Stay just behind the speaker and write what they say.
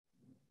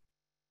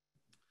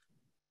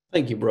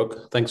Thank you,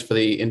 Brooke. Thanks for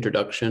the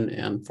introduction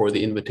and for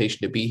the invitation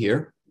to be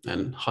here.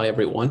 And hi,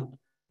 everyone.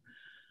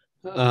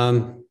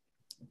 Um,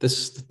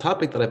 this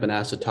topic that I've been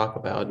asked to talk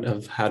about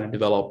of how to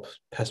develop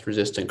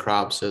pest-resistant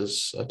crops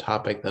is a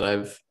topic that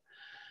I've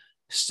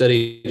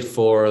studied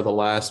for the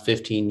last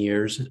 15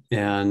 years,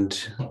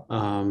 and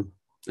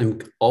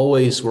we're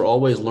always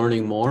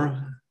learning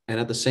more. And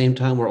at the same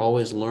time, we're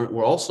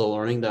also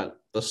learning that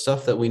the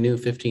stuff that we knew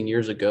 15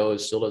 years ago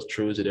is still as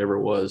true as it ever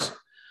was.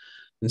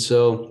 And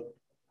so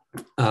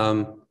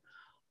um,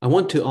 I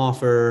want to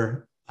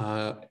offer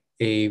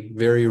a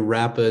very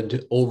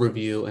rapid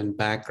overview and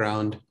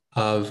background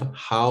of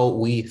how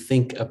we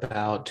think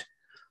about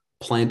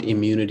plant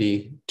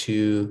immunity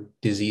to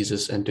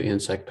diseases and to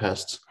insect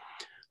pests.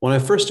 When I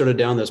first started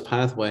down this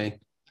pathway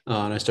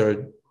and I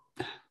started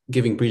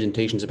giving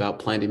presentations about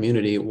plant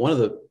immunity, one of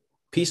the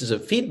pieces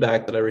of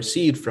feedback that I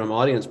received from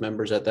audience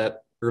members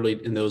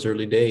in those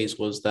early days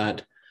was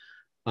that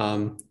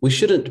we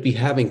shouldn't be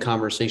having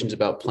conversations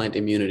about plant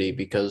immunity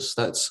because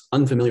that's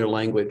unfamiliar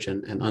language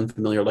and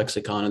unfamiliar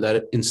lexicon, and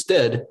that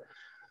instead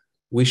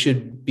we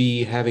should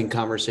be having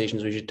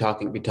conversations. We should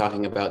be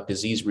talking about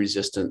disease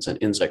resistance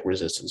and insect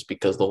resistance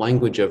because the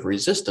language of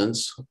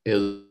resistance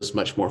is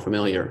much more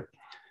familiar.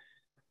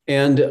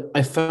 And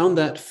I found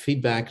that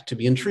feedback to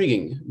be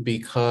intriguing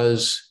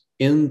because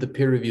in the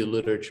peer-reviewed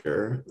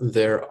literature,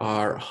 there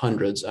are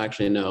hundreds,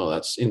 actually, no,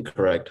 that's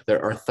incorrect.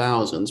 There are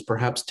thousands,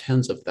 perhaps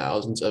tens of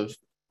thousands of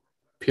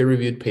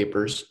peer-reviewed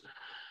papers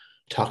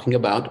talking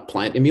about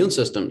plant immune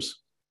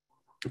systems.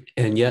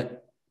 And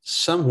yet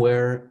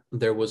somewhere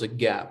there was a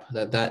gap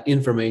that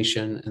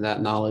information and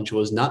that knowledge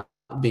was not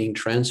being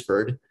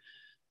transferred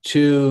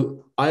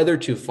to either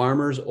to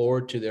farmers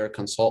or to their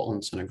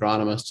consultants and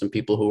agronomists and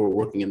people who were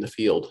working in the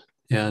field.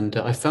 And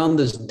I found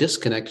this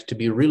disconnect to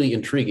be really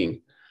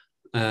intriguing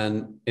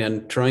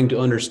and trying to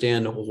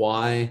understand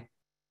why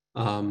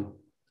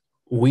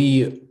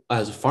we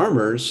as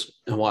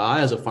farmers and why I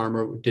as a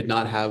farmer did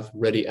not have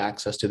ready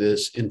access to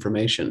this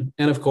information.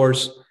 And of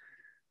course,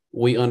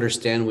 we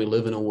understand we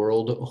live in a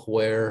world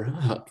where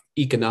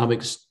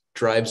economics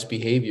drives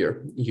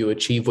behavior. You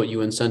achieve what you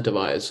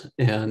incentivize.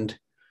 And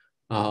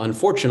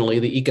unfortunately,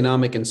 the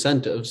economic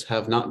incentives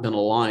have not been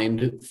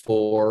aligned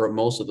for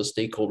most of the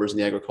stakeholders in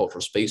the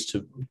agricultural space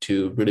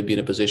to really be in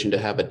a position to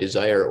have a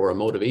desire or a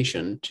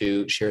motivation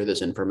to share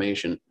this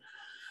information.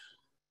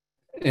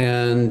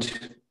 And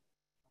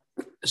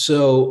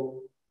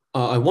so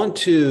I want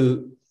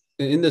to,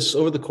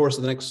 over the course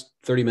of the next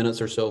 30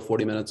 minutes or so,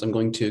 40 minutes, I'm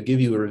going to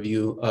give you a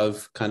review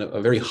of kind of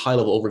a very high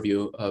level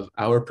overview of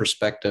our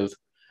perspective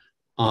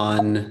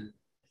on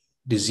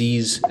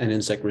disease and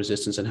insect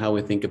resistance and how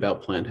we think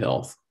about plant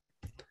health.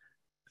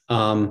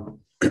 And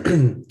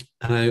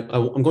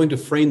I'm going to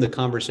frame the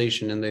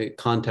conversation in the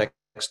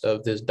context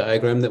of this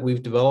diagram that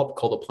we've developed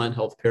called the plant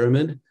health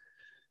pyramid.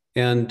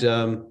 And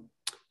a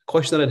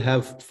question that I'd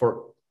have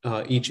for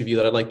each of you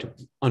that I'd like to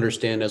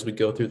understand as we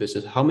go through this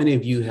is how many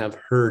of you have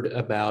heard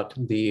about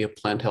the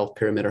plant health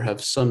pyramid or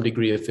have some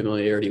degree of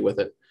familiarity with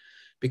it?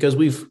 Because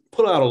we've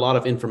put out a lot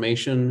of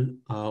information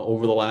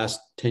over the last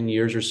 10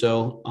 years or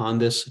so on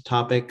this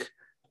topic.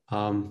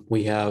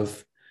 We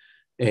have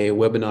a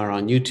webinar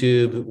on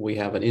YouTube. We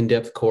have an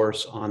in-depth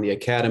course on the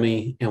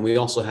Academy, and we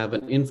also have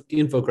an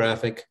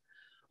infographic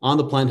on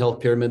the plant health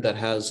pyramid that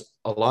has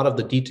a lot of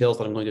the details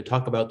that I'm going to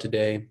talk about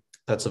today.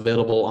 That's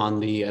available on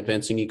the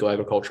Advancing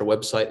Eco-Agriculture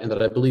website, and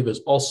that I believe is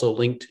also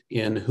linked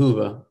in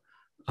Whova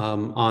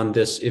on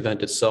this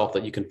event itself,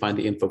 that you can find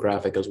the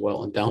infographic as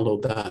well and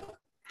download that.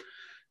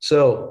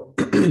 So,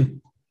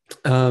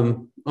 oh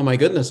my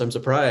goodness, I'm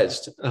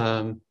surprised.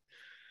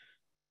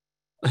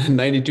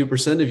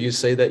 92% of you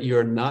say that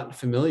you're not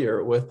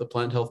familiar with the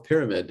plant health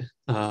pyramid.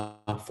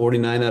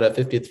 49 out of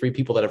 53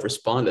 people that have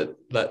responded.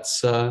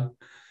 That's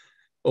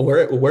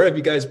where have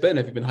you guys been?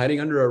 Have you been hiding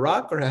under a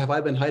rock, or have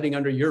I been hiding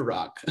under your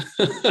rock?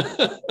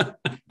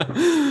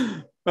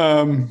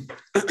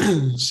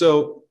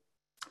 So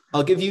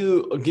I'll give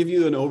you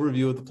an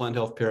overview of the plant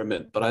health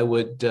pyramid, but I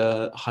would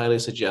highly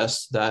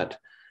suggest that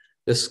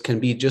this can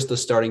be just the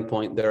starting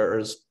point.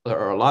 There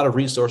are a lot of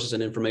resources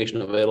and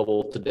information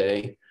available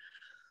today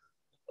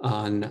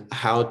on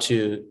how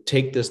to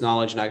take this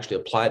knowledge and actually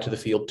apply it to the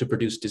field to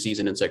produce disease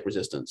and insect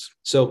resistance.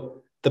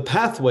 So the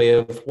pathway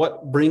of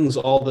what brings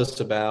all this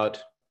about,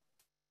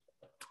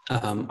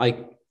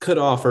 I could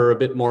offer a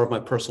bit more of my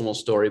personal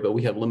story, but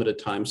we have limited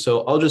time.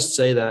 So I'll just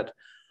say that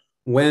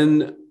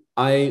when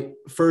I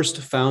first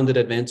founded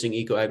Advancing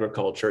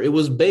Eco-Agriculture, it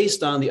was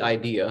based on the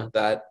idea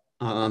that,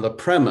 on the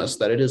premise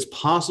that it is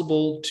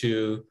possible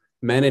to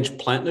manage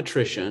plant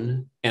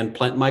nutrition and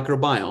plant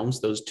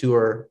microbiomes, those two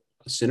are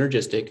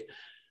synergistic,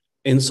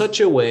 in such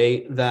a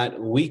way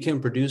that we can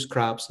produce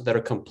crops that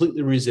are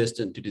completely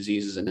resistant to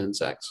diseases and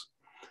insects.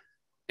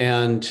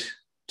 And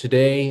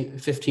today,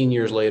 15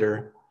 years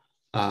later,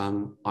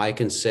 I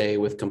can say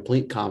with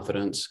complete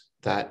confidence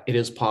that it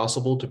is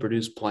possible to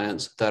produce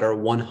plants that are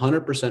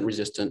 100%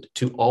 resistant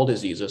to all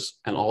diseases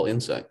and all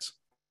insects.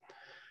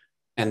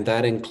 And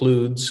that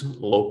includes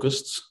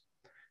locusts.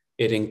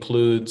 It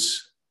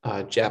includes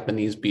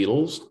Japanese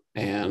beetles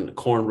and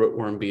corn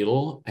rootworm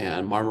beetle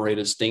and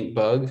marmorated stink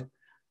bug,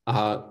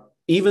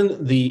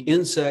 even the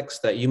insects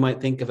that you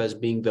might think of as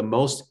being the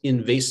most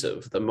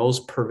invasive, the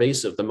most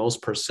pervasive, the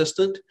most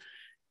persistent,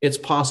 it's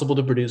possible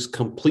to produce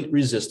complete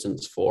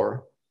resistance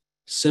for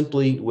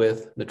simply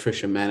with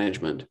nutrition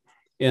management.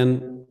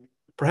 And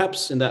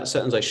perhaps in that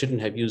sentence, I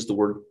shouldn't have used the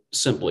word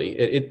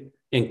simply.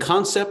 In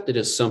concept, it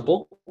is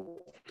simple.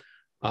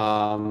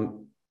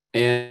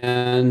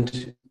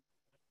 And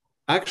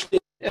actually,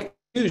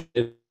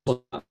 it's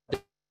not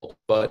difficult,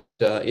 but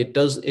it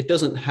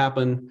doesn't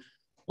happen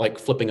like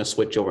flipping a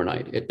switch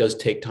overnight. It does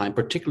take time,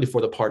 particularly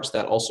for the parts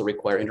that also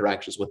require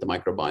interactions with the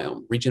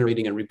microbiome.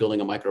 Regenerating and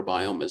rebuilding a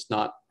microbiome is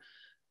not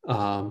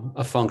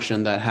a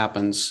function that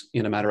happens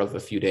in a matter of a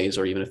few days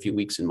or even a few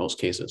weeks in most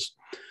cases.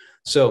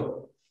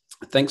 So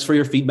thanks for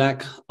your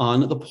feedback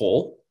on the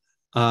poll.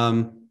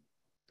 I'll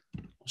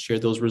share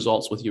those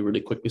results with you really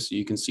quickly so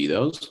you can see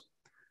those.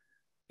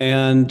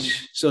 And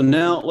so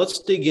now let's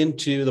dig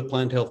into the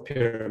plant health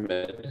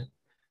pyramid.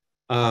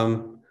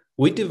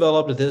 We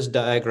developed this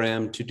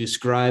diagram to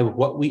describe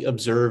what we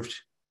observed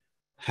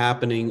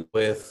happening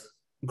with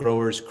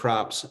growers'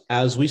 crops.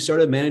 As we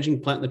started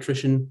managing plant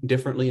nutrition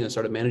differently and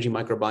started managing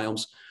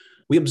microbiomes,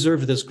 we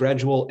observed this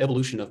gradual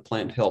evolution of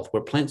plant health,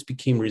 where plants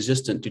became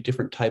resistant to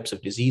different types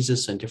of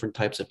diseases and different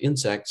types of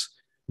insects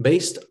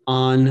based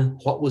on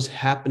what was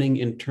happening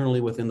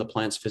internally within the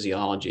plant's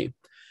physiology.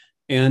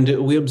 And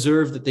we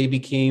observed that they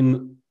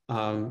became,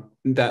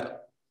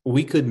 that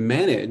we could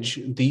manage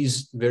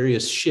these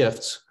various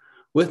shifts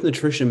with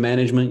nutrition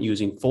management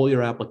using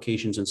foliar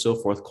applications and so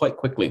forth quite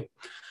quickly.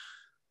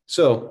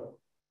 So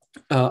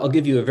I'll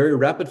give you a very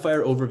rapid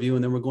fire overview,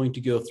 and then we're going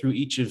to go through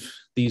each of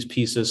these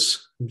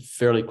pieces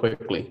fairly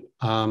quickly.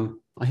 I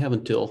have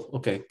until,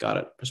 okay, got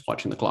it, just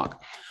watching the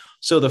clock.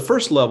 So the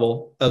first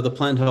level of the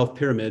plant health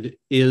pyramid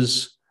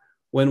is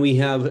when we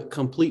have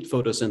complete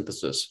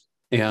photosynthesis.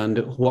 And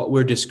what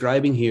we're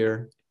describing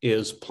here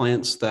is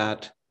plants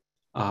that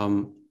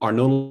are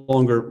no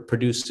longer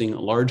producing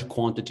large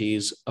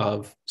quantities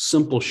of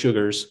simple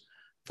sugars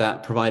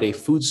that provide a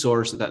food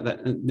source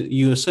that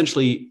you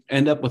essentially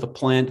end up with a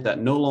plant that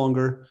no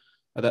longer,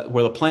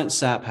 where the plant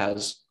sap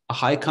has a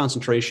high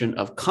concentration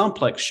of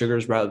complex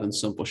sugars rather than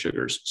simple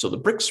sugars. So the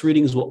Brix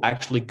readings will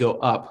actually go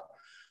up,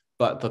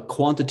 but the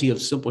quantity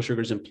of simple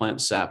sugars in plant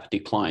sap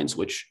declines,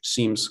 which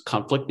seems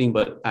conflicting,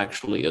 but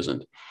actually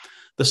isn't.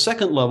 The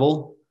second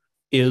level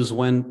is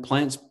when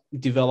plants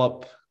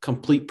develop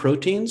complete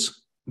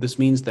proteins. This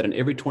means that in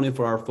every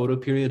 24-hour photo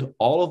period,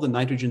 all of the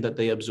nitrogen that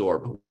they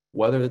absorb,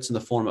 whether it's in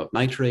the form of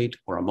nitrate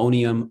or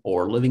ammonium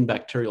or living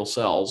bacterial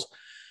cells,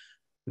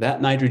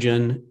 that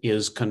nitrogen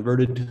is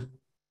converted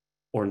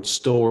or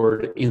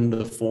stored in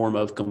the form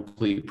of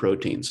complete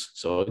proteins.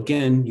 So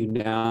again, you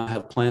now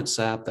have plant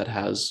sap that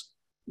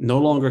no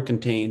longer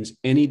contains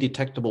any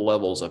detectable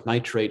levels of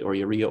nitrate or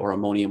urea or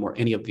ammonium or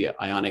any of the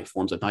ionic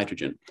forms of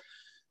nitrogen.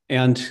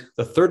 And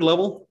the third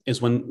level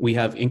is when we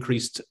have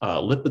increased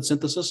lipid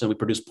synthesis and we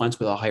produce plants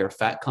with a higher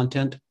fat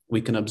content. We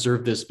can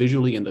observe this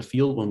visually in the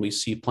field when we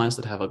see plants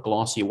that have a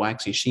glossy,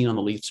 waxy sheen on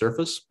the leaf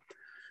surface.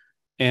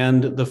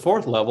 And the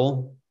fourth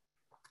level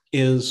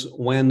is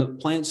when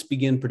plants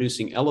begin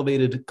producing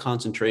elevated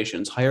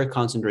concentrations, higher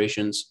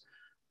concentrations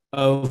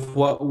of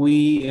what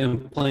we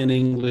in plain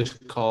English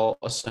call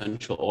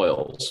essential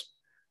oils.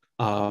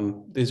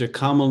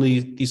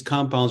 These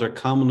compounds are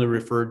commonly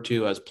referred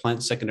to as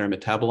plant secondary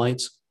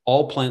metabolites.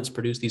 All plants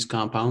produce these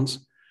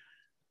compounds.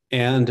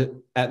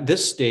 And at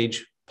this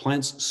stage,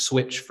 plants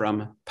switch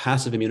from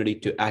passive immunity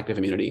to active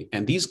immunity.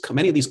 And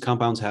many of these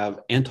compounds have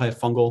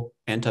antifungal,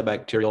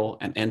 antibacterial,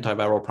 and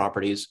antiviral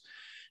properties.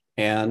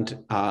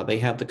 And they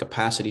have the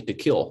capacity to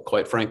kill,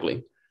 quite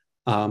frankly.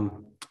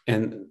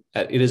 And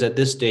it is at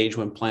this stage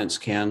when plants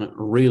can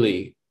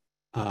really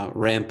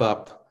ramp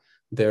up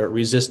their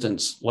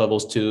resistance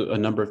levels to a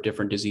number of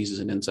different diseases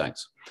and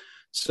insects.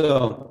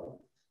 So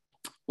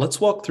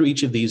let's walk through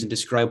each of these and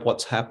describe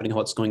what's happening,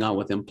 what's going on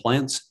within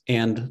plants,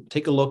 and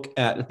take a look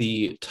at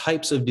the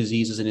types of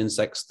diseases and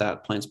insects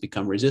that plants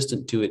become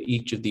resistant to at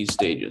each of these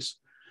stages.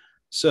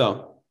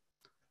 So,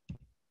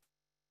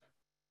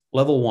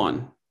 level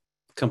 1,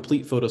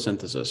 complete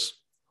photosynthesis.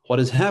 What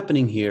is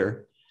happening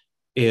here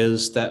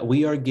is that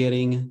we are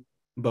getting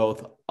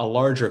both a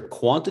larger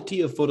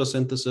quantity of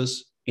photosynthesis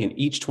in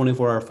each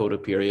 24-hour photo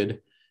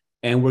period,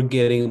 and we're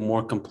getting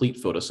more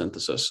complete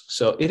photosynthesis.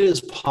 So it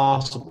is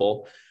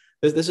possible.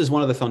 This is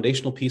one of the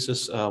foundational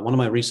pieces. One of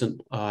my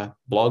recent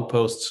blog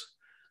posts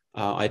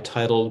I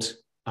titled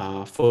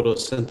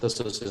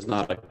Photosynthesis is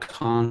not a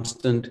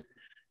constant.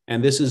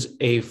 And this is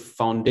a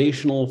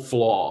foundational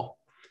flaw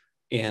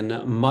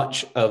in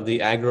much of the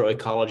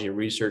agroecology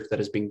research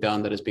that is being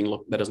done, that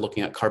is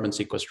looking at carbon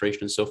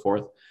sequestration and so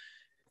forth.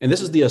 And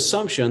this is the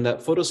assumption that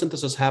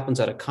photosynthesis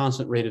happens at a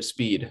constant rate of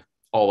speed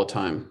all the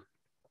time.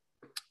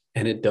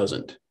 And it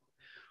doesn't.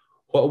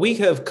 What we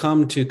have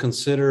come to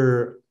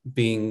consider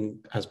being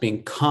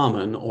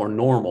common or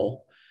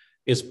normal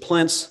is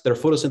plants that are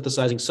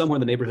photosynthesizing somewhere in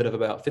the neighborhood of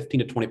about 15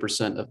 to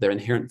 20% of their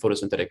inherent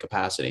photosynthetic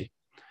capacity.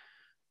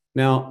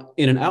 Now,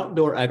 in an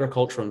outdoor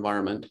agricultural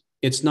environment,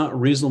 it's not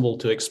reasonable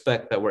to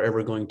expect that we're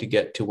ever going to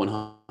get to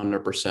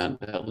 100%,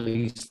 at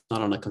least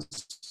not on a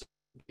consistent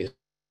basis.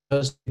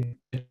 Because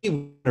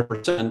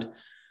 100%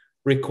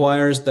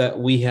 requires that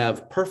we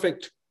have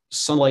perfect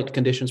sunlight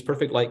conditions,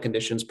 perfect light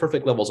conditions,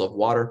 perfect levels of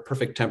water,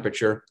 perfect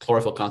temperature,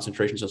 chlorophyll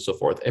concentrations, and so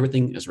forth.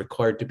 Everything is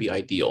required to be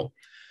ideal.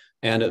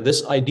 And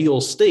this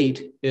ideal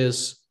state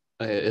is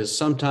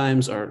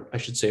sometimes, or I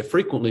should say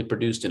frequently,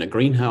 produced in a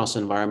greenhouse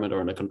environment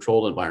or in a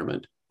controlled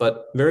environment,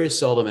 but very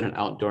seldom in an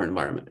outdoor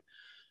environment.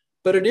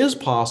 But it is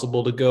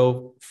possible to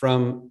go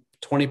from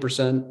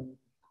 20%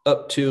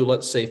 up to,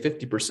 let's say,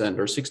 50%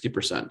 or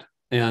 60%.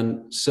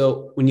 And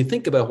so when you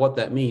think about what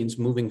that means,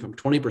 moving from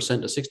 20%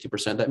 to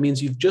 60%, that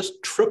means you've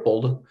just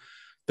tripled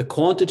the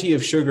quantity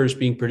of sugars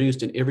being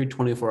produced in every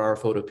 24-hour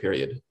photo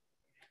period.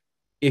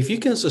 If you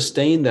can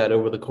sustain that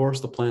over the course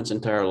of the plant's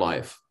entire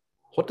life,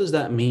 what does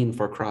that mean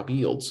for crop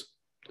yields?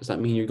 Does that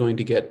mean you're going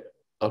to get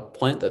a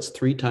plant that's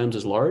 3 times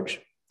as large?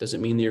 Does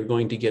it mean that you're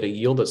going to get a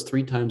yield that's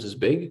 3 times as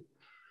big?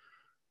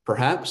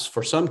 Perhaps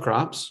for some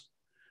crops,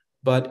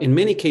 but in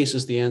many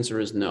cases, the answer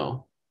is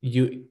no.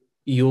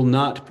 You'll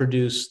not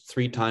produce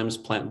 3 times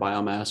plant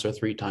biomass or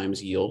 3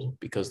 times yield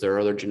because there are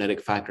other genetic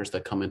factors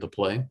that come into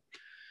play.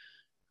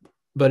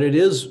 But it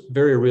is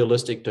very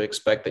realistic to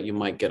expect that you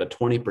might get a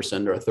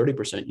 20% or a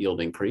 30%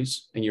 yield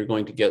increase, and you're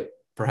going to get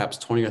perhaps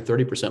 20 or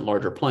 30%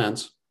 larger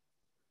plants.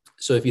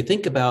 So if you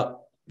think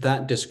about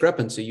that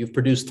discrepancy, you've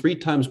produced 3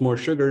 times more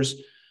sugars,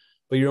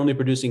 but you're only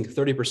producing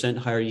 30%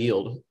 higher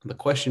yield. The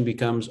question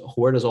becomes,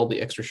 where does all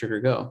the extra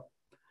sugar go?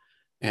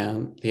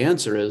 And the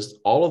answer is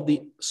all of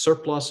the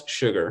surplus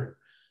sugar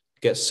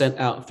gets sent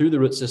out through the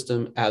root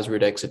system as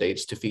root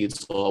exudates to feed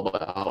soil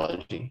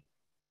biology.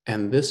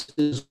 And this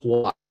is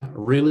why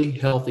really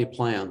healthy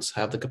plants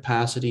have the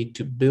capacity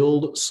to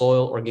build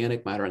soil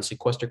organic matter and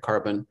sequester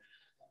carbon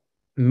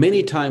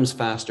many times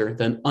faster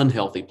than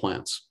unhealthy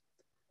plants.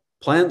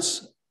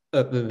 Plants,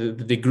 the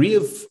degree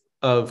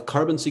of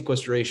carbon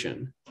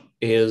sequestration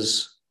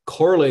is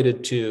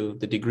correlated to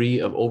the degree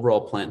of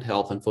overall plant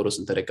health and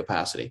photosynthetic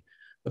capacity.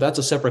 But that's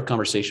a separate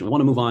conversation. We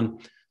want to move on.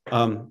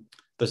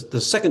 The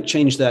second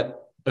change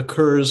that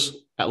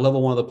occurs at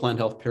level 1 of the plant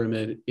health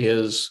pyramid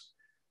is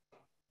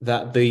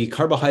that the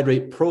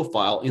carbohydrate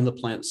profile in the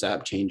plant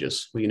sap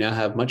changes. We now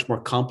have much more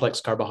complex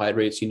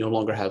carbohydrates. You no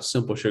longer have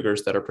simple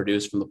sugars that are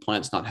produced from the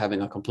plants not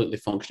having a completely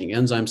functioning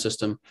enzyme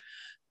system.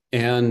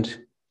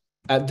 And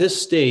at this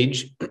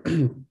stage,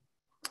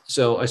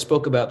 so I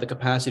spoke about the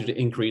capacity to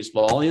increase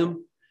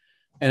volume.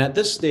 And at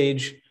this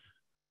stage,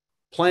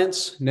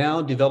 plants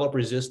now develop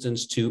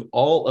resistance to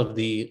all of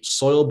the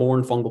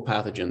soil-borne fungal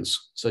pathogens,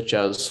 such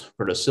as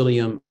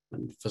verticillium,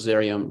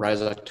 fusarium,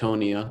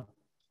 rhizoctonia,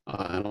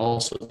 and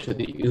also to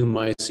the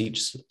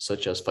oomycetes,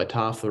 such as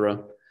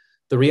Phytophthora.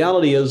 The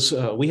reality is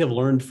we have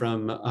learned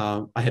from,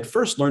 I had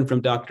first learned from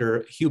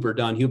Dr.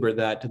 Don Huber,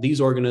 that these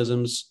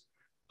organisms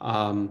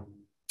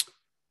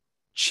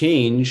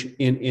change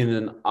in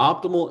an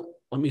optimal,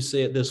 let me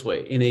say it this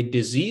way, in a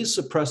disease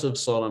suppressive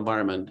soil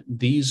environment,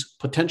 these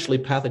potentially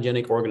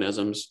pathogenic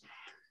organisms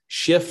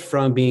shift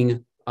from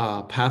being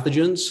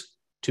pathogens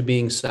to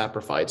being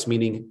saprophytes,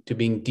 meaning to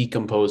being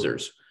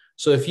decomposers.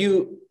 So if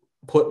you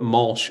put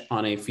mulch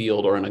on a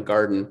field or in a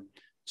garden,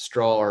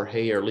 straw or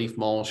hay or leaf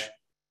mulch,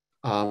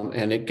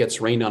 and it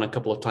gets rained on a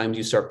couple of times,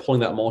 you start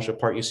pulling that mulch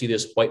apart, you see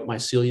this white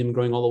mycelium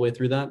growing all the way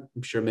through that.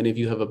 I'm sure many of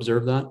you have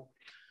observed that.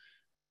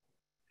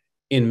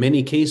 In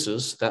many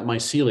cases, that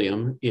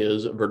mycelium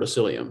is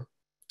verticillium,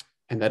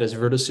 and that is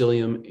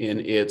verticillium in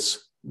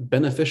its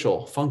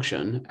beneficial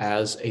function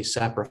as a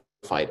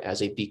saprophyte,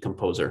 as a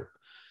decomposer.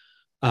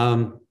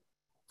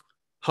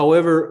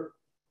 However,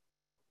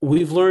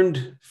 we've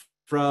learned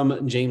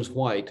from James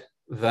White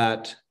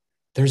that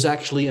there's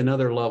actually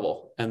another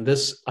level, and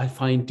this I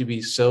find to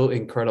be so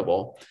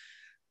incredible.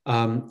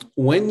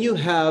 When you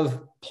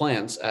have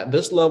plants at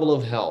this level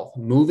of health,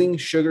 moving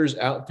sugars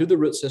out through the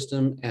root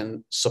system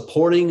and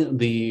supporting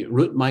the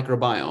root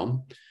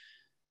microbiome,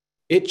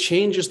 it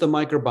changes the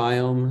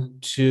microbiome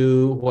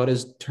to what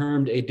is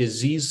termed a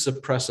disease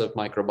suppressive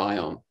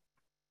microbiome.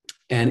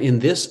 And in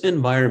this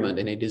environment,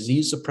 in a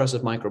disease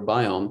suppressive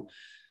microbiome,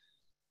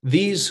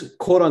 these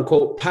quote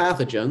unquote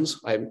pathogens,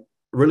 I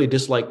really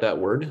dislike that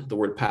word, the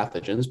word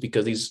pathogens,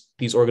 because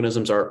these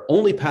organisms are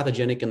only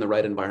pathogenic in the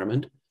right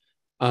environment.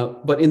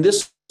 But in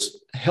this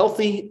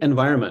healthy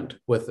environment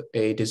with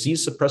a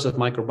disease suppressive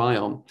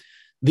microbiome,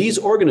 these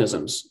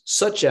organisms,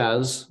 such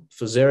as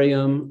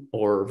fusarium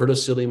or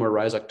verticillium or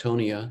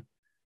rhizoctonia,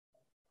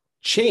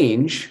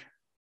 change,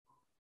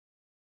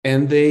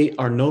 and they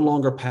are no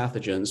longer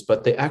pathogens,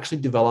 but they actually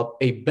develop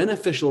a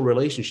beneficial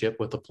relationship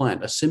with the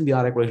plant, a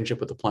symbiotic relationship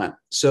with the plant.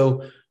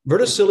 So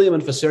verticillium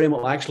and fusarium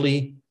will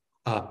actually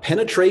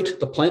penetrate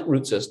the plant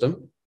root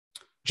system,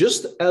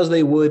 just as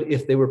they would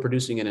if they were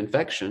producing an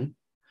infection.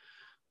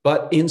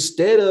 But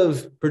instead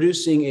of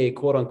producing a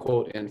quote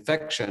unquote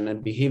infection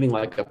and behaving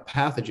like a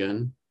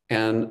pathogen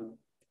and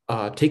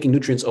taking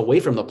nutrients away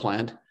from the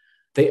plant,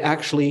 they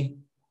actually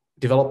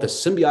develop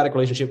this symbiotic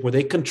relationship where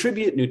they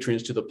contribute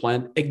nutrients to the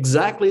plant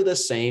exactly the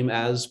same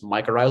as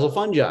mycorrhizal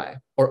fungi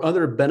or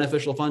other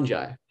beneficial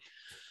fungi.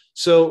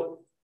 So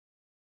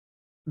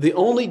the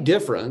only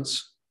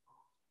difference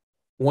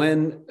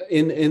when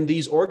in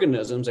these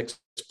organisms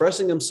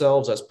expressing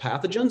themselves as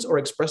pathogens or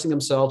expressing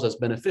themselves as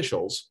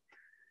beneficials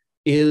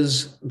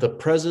is the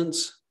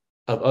presence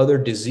of other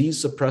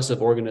disease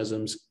suppressive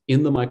organisms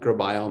in the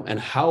microbiome and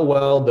how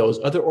well those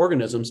other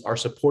organisms are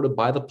supported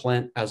by the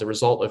plant as a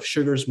result of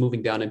sugars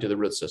moving down into the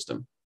root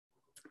system.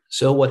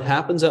 So what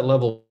happens at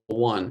level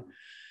 1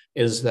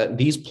 is that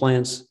these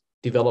plants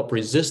develop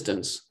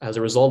resistance as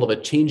a result of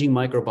a changing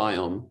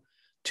microbiome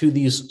to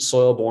these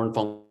soil-borne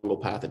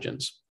fungal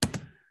pathogens.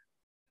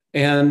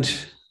 And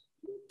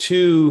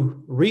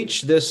to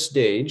reach this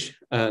stage,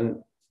 and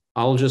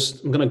I'm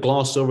going to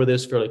gloss over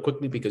this fairly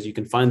quickly because you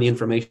can find the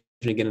information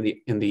again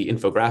in the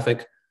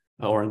infographic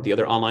or in the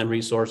other online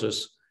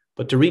resources.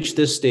 But to reach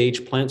this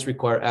stage, plants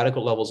require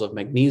adequate levels of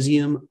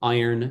magnesium,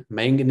 iron,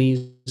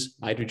 manganese,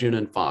 nitrogen,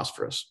 and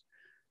phosphorus.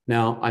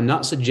 Now, I'm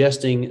not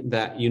suggesting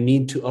that you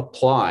need to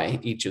apply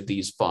each of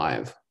these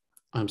 5.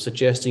 I'm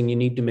suggesting you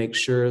need to make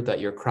sure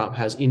that your crop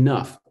has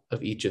enough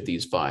of each of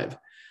these 5.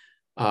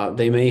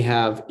 They may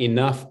have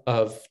enough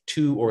of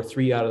 2 or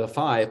 3 out of the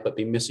 5, but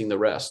be missing the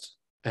rest.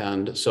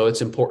 And so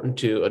it's important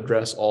to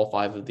address all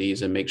 5 of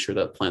these and make sure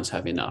that plants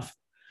have enough.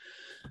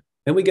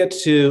 Then we get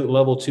to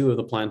level 2 of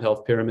the plant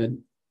health pyramid.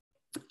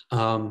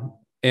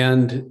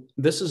 And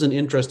this is an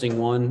interesting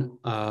one.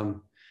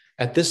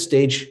 At this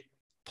stage,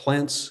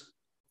 plants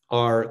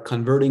are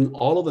converting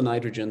all of the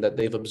nitrogen that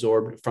they've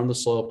absorbed from the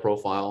soil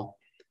profile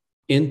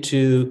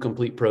into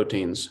complete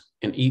proteins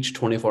in each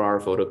 24-hour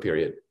photo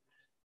period.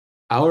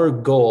 Our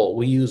goal,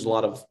 we use a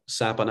lot of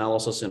SAP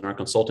analysis in our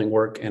consulting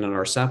work, and in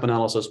our SAP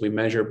analysis, we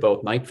measure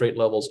both nitrate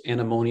levels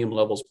and ammonium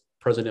levels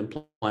present in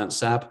plant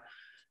sap.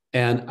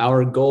 And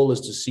our goal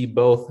is to see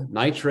both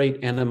nitrate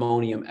and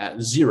ammonium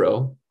at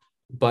 0,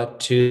 but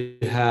to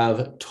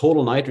have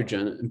total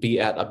nitrogen be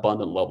at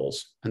abundant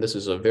levels. And this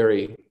is a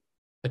very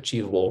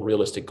achievable,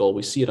 realistic goal.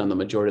 We see it on the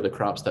majority of the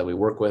crops that we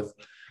work with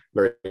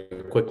very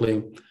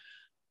quickly.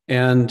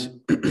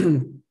 And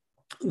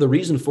the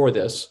reason for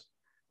this,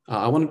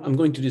 I'm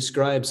going to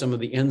describe some of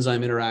the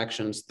enzyme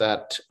interactions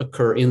that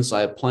occur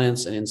inside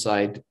plants and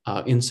inside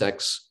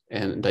insects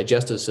and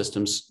digestive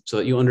systems so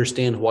that you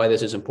understand why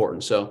this is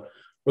important. So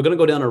we're going to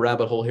go down a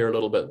rabbit hole here a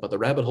little bit, but the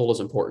rabbit hole is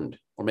important,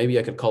 or maybe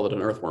I could call it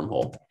an earthworm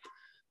hole.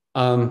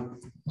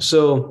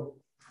 So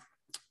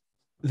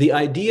the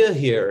idea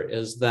here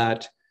is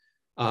that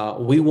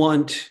we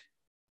want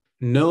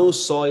no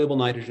soluble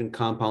nitrogen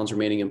compounds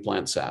remaining in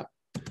plant sap.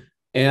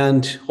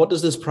 And what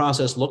does this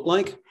process look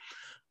like?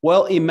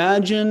 Well,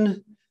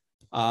 imagine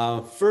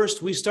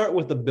first we start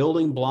with the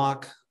building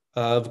block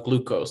of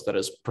glucose that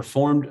is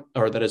performed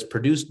or that is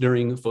produced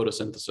during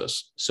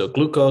photosynthesis. So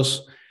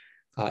glucose,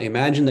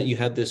 imagine that you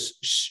had this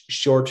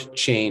short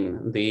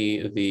chain,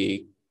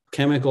 the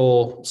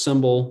chemical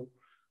symbol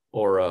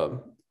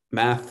or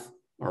math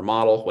or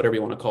model, whatever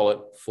you want to call it,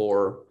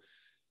 for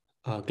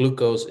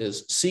glucose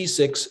is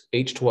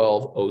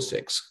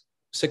C6H12O6.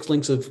 6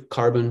 links of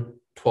carbon,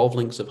 12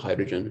 links of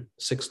hydrogen,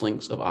 6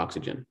 links of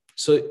oxygen.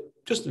 So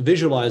just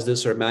visualize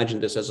this or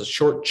imagine this as a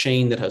short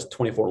chain that has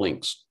 24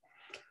 links.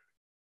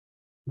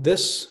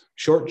 This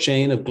short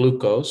chain of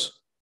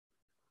glucose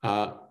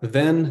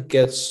then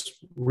gets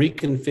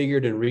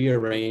reconfigured and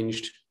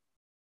rearranged,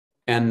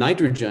 and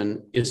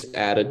nitrogen is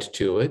added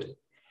to it.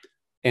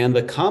 And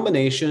the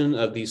combination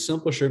of these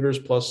simple sugars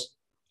plus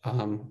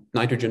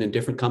nitrogen in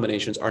different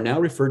combinations are now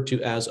referred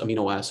to as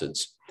amino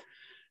acids.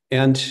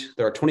 And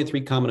there are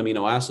 23 common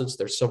amino acids.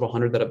 There's several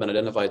hundred that have been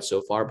identified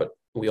so far, but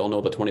we all know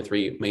the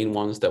 23 main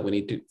ones that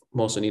we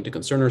mostly need to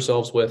concern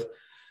ourselves with.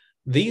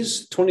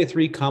 These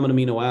 23 common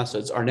amino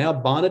acids are now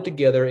bonded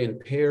together in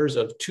pairs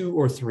of 2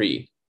 or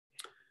 3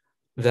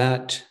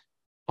 that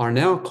are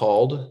now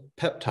called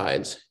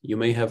peptides. You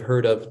may have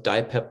heard of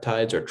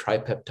dipeptides or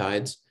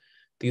tripeptides.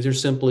 These are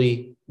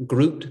simply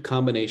grouped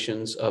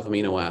combinations of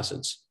amino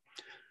acids.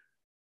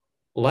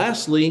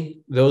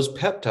 Lastly, those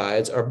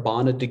peptides are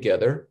bonded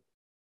together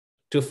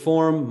to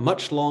form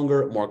much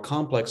longer, more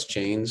complex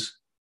chains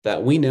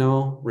that we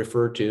now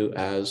refer to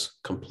as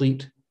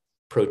complete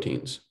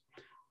proteins.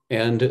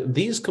 And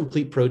these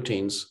complete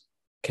proteins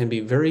can be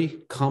very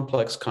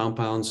complex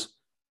compounds.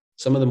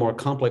 Some of the more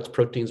complex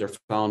proteins are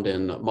found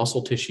in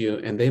muscle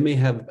tissue, and they may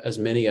have as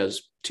many as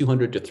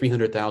 200 to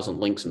 300,000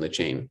 links in the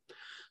chain.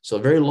 So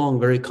very long,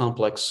 very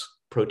complex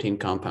protein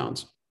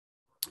compounds.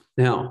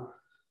 Now,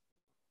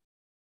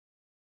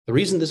 the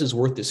reason this is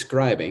worth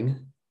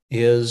describing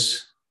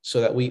is so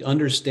that we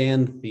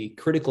understand the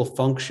critical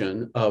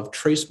function of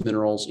trace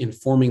minerals in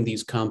forming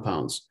these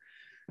compounds.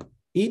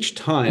 Each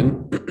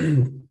time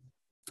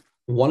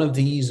one of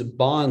these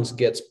bonds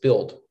gets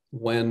built,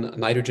 when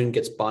nitrogen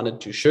gets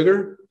bonded to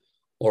sugar,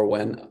 or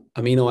when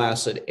amino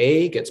acid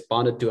A gets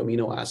bonded to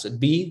amino acid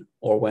B,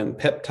 or when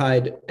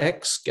peptide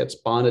X gets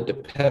bonded to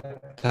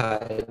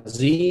peptide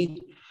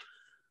Z,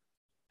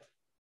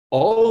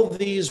 all of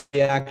these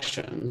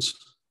reactions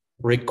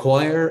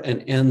require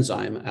an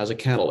enzyme as a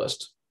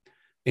catalyst.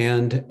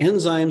 And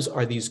enzymes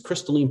are these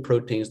crystalline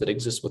proteins that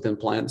exist within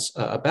plants.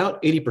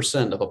 About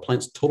 80% of a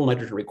plant's total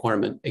nitrogen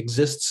requirement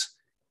exists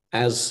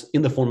as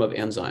in the form of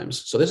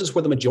enzymes. So this is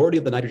where the majority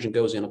of the nitrogen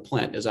goes in a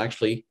plant, is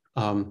actually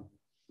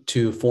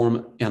to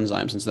form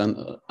enzymes. And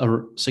then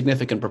a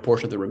significant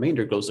proportion of the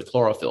remainder goes to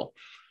chlorophyll.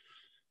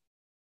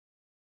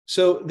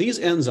 So these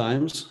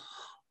enzymes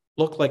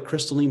look like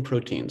crystalline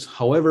proteins.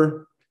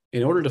 However,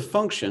 in order to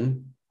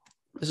function,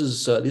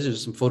 these are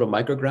some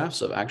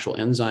photomicrographs of actual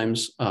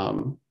enzymes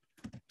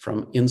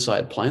from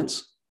inside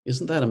plants.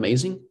 Isn't that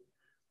amazing?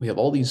 We have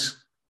all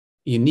these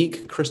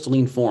unique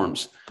crystalline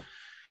forms.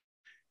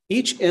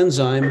 Each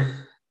enzyme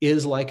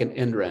is like an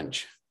end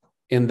wrench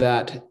in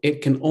that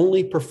it can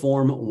only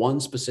perform one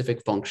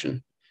specific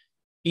function.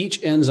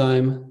 Each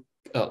enzyme,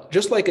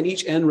 just like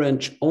each end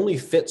wrench only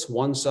fits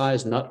one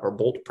size nut or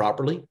bolt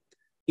properly,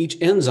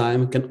 each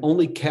enzyme can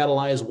only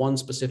catalyze one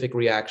specific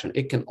reaction.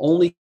 It can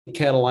only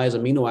catalyze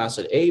amino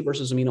acid A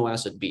versus amino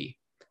acid B.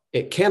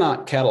 It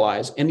cannot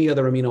catalyze any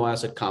other amino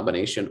acid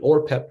combination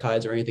or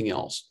peptides or anything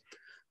else.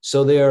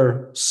 So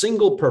they're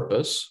single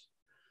purpose,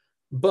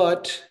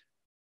 but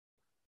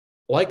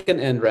like an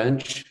end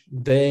wrench,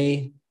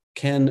 they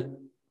can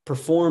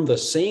perform the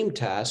same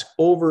task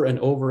over and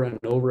over and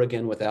over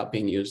again without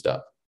being used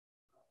up.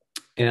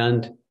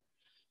 And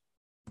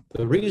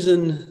the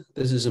reason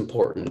this is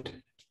important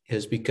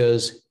is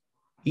because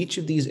each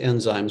of these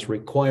enzymes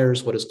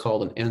requires what is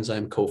called an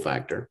enzyme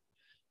cofactor.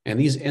 And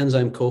these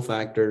enzyme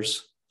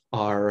cofactors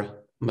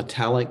are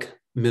metallic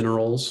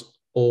minerals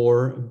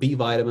or B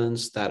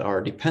vitamins that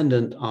are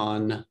dependent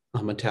on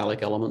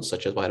metallic elements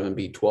such as vitamin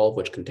B12,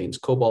 which contains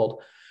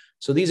cobalt.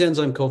 So these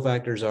enzyme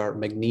cofactors are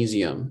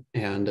magnesium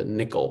and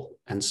nickel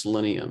and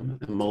selenium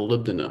and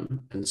molybdenum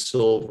and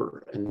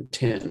silver and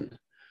tin,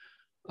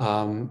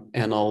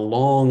 and a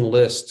long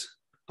list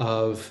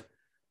of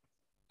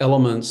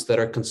elements that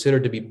are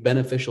considered to be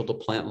beneficial to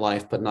plant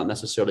life, but not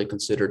necessarily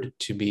considered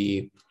to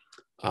be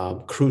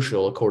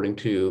crucial according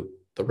to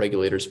the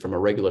regulators from a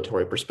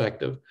regulatory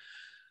perspective.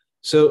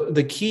 So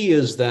the key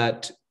is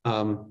that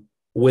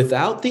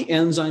without the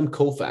enzyme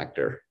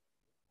cofactor,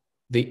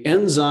 the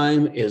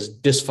enzyme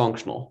is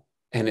dysfunctional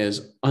and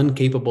is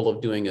incapable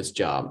of doing its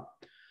job.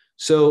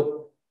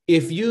 So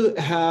if you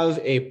have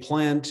a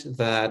plant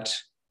that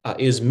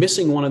is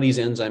missing one of these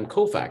enzyme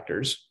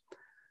cofactors,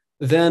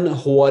 then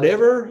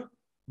whatever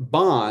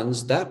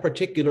bonds that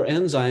particular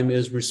enzyme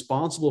is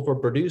responsible for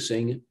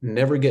producing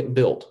never get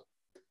built.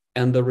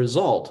 And the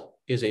result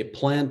is a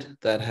plant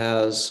that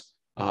has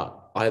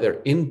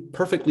either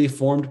imperfectly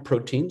formed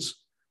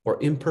proteins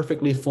or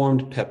imperfectly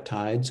formed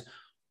peptides,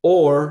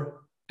 or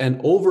an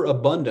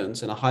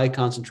overabundance and a high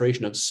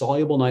concentration of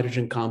soluble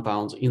nitrogen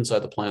compounds inside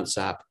the plant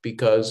sap,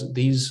 because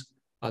this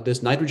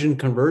nitrogen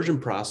conversion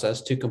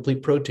process to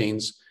complete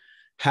proteins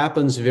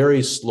happens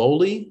very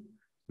slowly,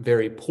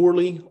 very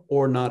poorly,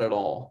 or not at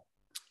all.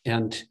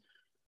 And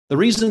the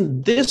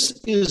reason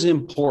this is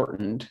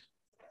important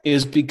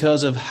is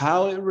because of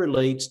how it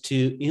relates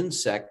to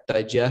insect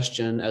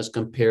digestion as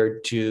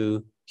compared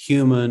to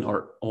human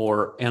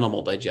or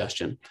animal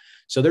digestion.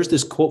 So there's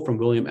this quote from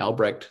William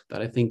Albrecht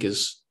that I think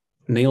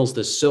nails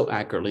this so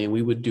accurately, and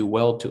we would do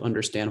well to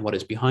understand what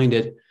is behind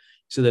it.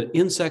 So that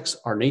insects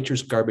are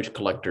nature's garbage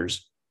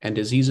collectors and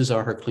diseases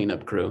are her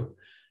cleanup crew.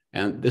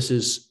 And this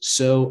is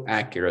so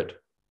accurate.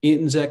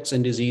 Insects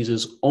and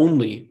diseases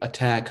only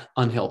attack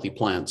unhealthy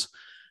plants.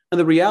 And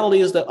the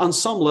reality is that on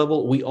some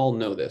level, we all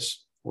know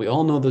this. We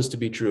all know this to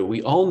be true.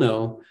 We all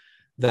know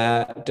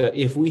that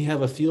if we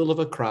have a field of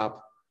a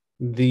crop,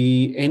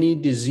 any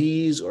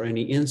disease or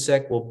any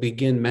insect will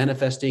begin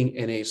manifesting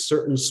in a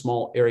certain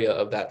small area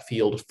of that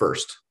field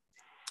first.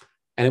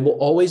 And it will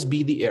always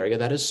be the area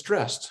that is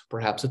stressed.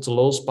 Perhaps it's a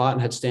low spot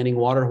and had standing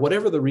water,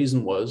 whatever the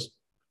reason was.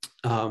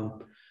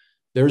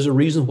 There's a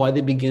reason why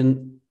they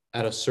begin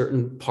at a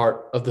certain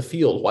part of the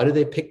field. Why do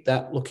they pick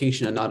that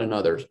location and not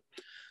another?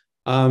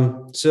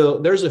 So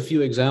there's a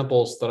few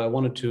examples that I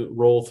wanted to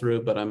roll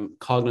through, but I'm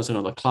cognizant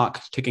of the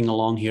clock ticking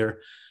along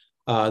here.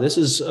 This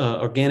is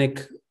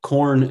organic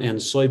corn and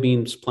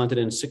soybeans planted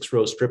in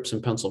 6-row strips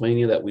in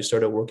Pennsylvania that we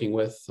started working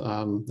with.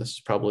 This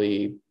is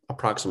probably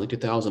approximately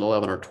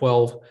 2011 or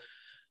 12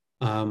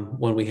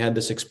 when we had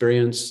this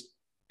experience.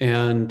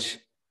 And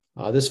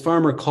this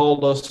farmer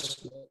called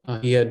us.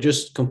 He had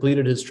just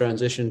completed his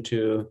transition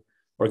to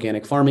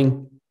organic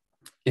farming,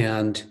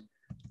 and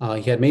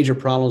he had major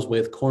problems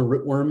with corn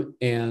rootworm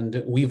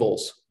and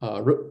weevils,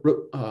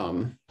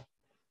 and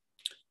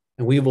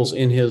weevils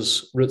in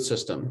his root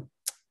system.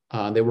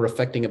 They were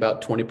affecting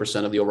about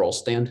 20% of the overall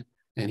stand,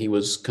 and he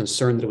was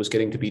concerned that it was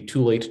getting to be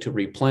too late to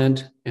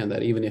replant, and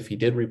that even if he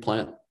did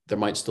replant, there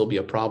might still be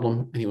a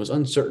problem, and he was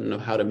uncertain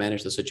of how to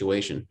manage the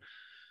situation.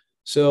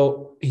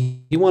 So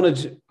he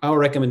wanted our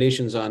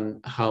recommendations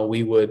on how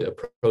we would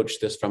approach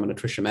this from a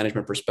nutrition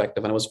management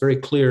perspective, and it was very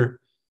clear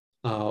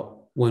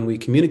when we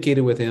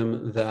communicated with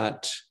him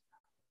that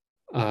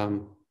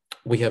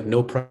we have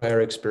no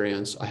prior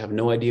experience. I have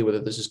no idea whether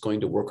this is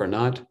going to work or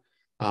not.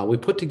 We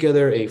put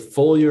together a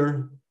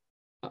foliar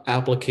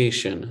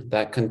application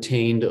that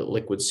contained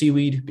liquid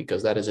seaweed,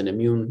 because that is an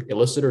immune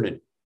elicitor and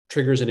it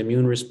triggers an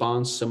immune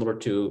response similar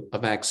to a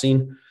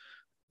vaccine.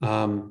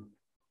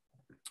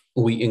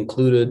 We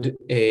included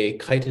a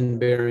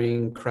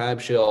chitin-bearing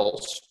crab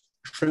shell,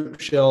 shrimp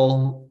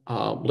shell,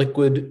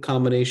 liquid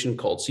combination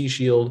called Sea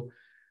Shield.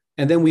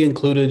 And then we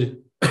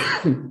included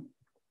some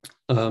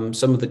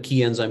of the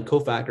key enzyme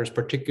cofactors,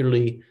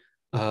 particularly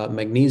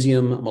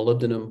magnesium,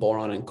 molybdenum,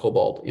 boron, and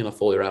cobalt in a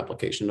foliar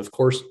application. Of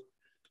course,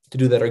 to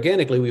do that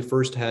organically, we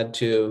first had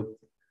to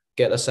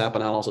get a SAP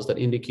analysis that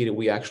indicated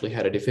we actually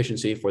had a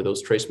deficiency for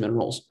those trace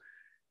minerals.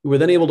 We were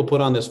then able to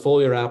put on this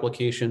foliar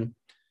application,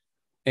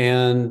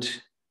 and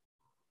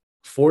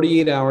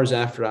 48 hours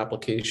after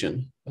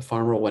application, the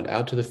farmer went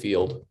out to the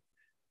field,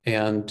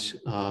 and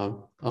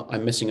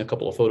I'm missing a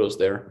couple of photos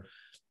there,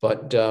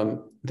 but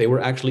they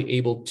were actually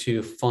able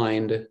to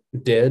find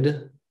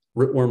dead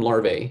rootworm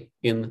larvae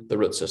in the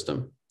root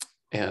system,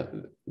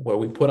 and where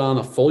we put on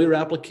a foliar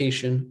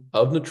application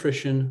of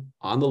nutrition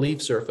on the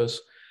leaf surface,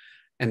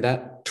 and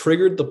that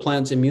triggered the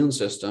plant's immune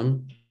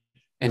system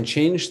and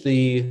changed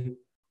the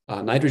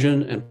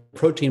nitrogen and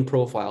protein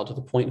profile to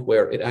the point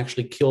where it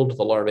actually killed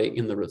the larvae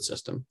in the root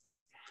system.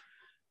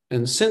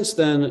 And since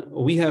then,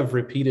 we have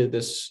repeated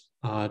this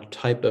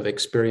type of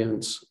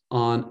experience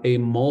on a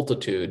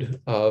multitude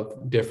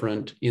of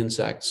different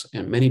insects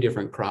and many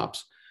different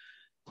crops.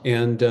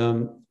 And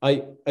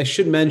I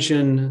should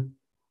mention,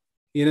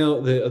 you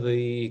know,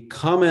 the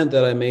comment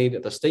that I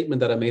made, the statement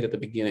that I made at the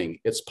beginning,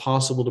 it's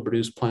possible to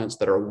produce plants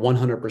that are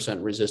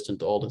 100% resistant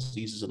to all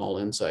diseases and all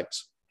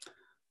insects.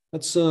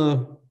 That's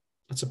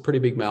a pretty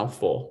big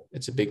mouthful.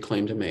 It's a big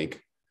claim to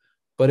make,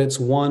 but it's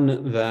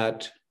one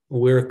that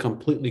we're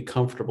completely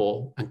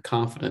comfortable and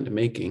confident in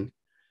making,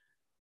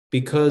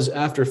 because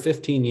after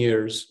 15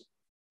 years,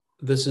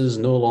 this is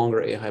no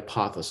longer a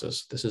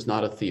hypothesis. This is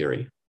not a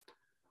theory.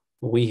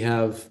 We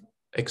have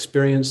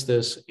experienced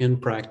this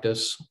in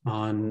practice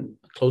on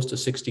close to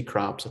 60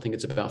 crops. I think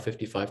it's about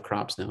 55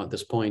 crops now at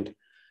this point,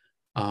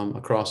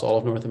 across all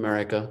of North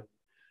America.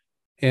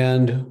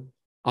 And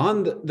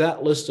on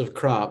that list of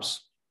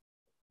crops,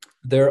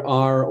 there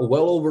are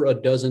well over a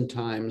dozen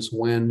times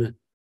when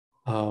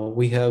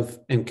we have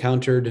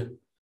encountered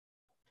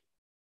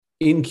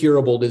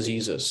incurable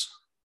diseases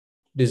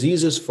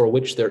for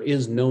which there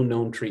is no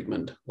known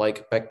treatment,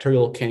 like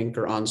bacterial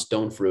canker on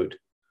stone fruit,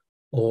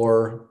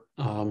 or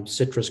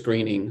citrus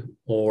greening,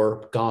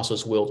 or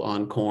Gauss's wilt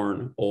on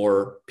corn,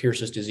 or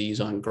Pierce's disease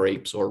on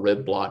grapes, or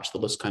red blotch. The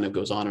list kind of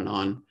goes on and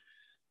on.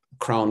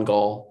 Crown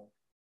gall.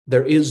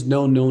 There is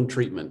no known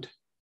treatment.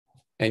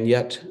 And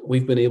yet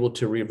we've been able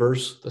to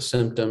reverse the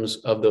symptoms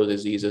of those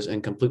diseases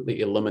and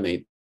completely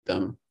eliminate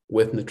them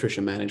with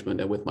nutrition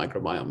management and with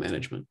microbiome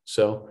management.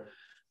 So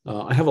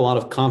I have a lot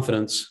of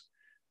confidence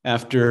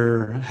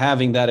after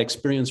having that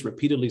experience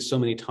repeatedly so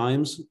many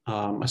times.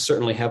 I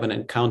certainly haven't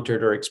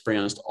encountered or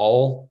experienced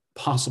all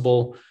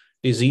possible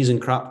disease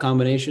and crop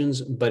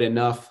combinations, but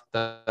enough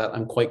that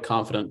I'm quite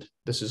confident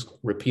this is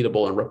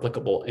repeatable and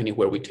replicable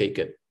anywhere we take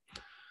it.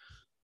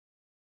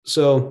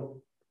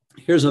 So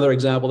here's another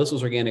example. This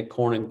was organic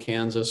corn in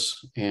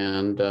Kansas,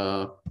 and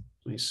let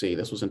me see,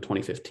 this was in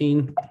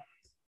 2015.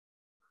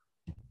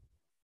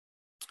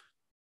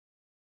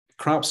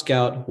 Crop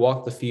Scout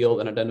walked the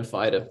field and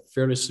identified a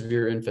fairly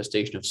severe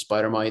infestation of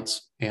spider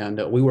mites. And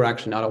we were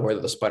actually not aware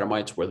that the spider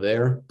mites were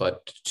there,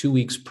 but 2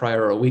 weeks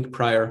prior, or a week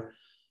prior,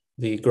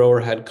 the grower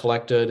had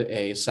collected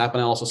a sap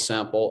analysis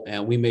sample,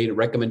 and we made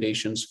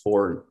recommendations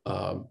for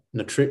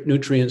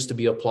nutrients to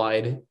be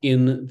applied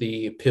in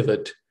the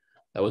pivot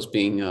that was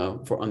being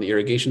on the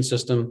irrigation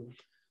system.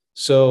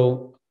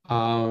 So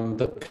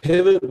the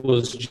pivot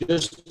was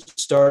just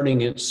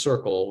starting its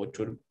circle, which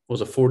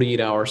was a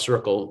 48-hour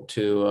circle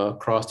to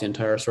cross the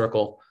entire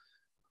circle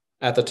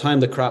at the time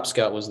the Crop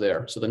Scout was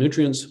there. So the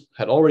nutrients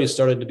had already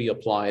started to be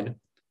applied,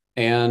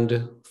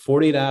 and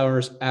 48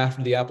 hours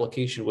after the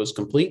application was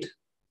complete,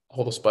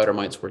 all the spider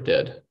mites were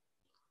dead.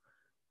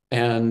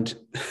 And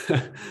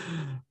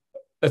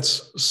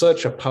it's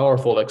such a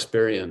powerful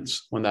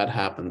experience when that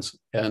happens.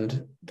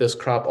 And this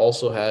crop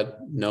also had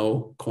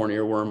no corn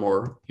earworm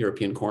or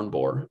European corn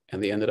borer,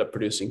 and they ended up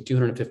producing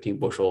 215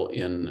 bushel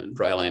in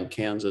dryland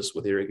Kansas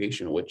with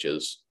irrigation, which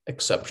is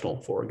exceptional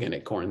for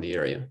organic corn in the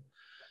area.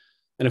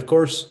 And of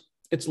course,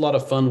 it's a lot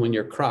of fun when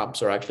your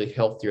crops are actually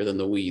healthier than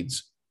the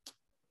weeds.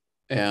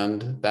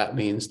 And that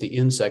means the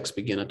insects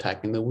begin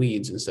attacking the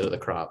weeds instead of the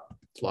crop.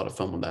 It's a lot of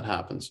fun when that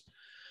happens.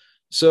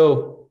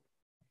 So,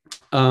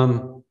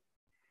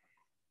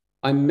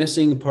 I'm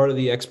missing part of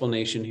the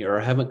explanation here, or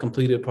I haven't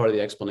completed part of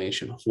the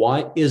explanation.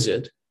 Why is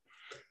it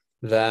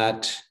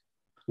that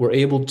we're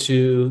able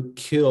to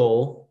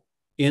kill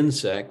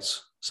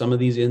insects, some of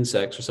these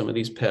insects or some of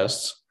these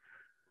pests,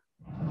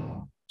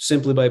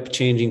 simply by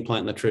changing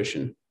plant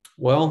nutrition?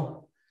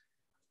 Well,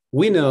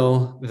 we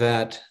know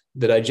that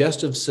the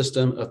digestive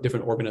system of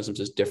different organisms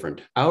is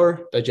different.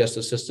 Our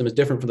digestive system is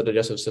different from the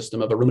digestive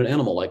system of a ruminant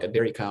animal like a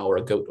dairy cow or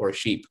a goat or a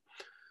sheep,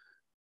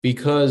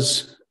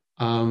 because,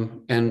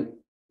 in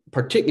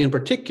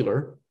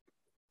particular,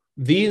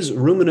 these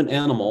ruminant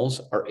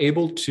animals are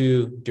able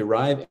to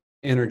derive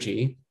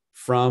energy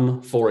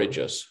from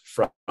forages,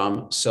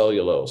 from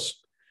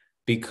cellulose,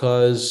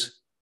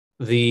 because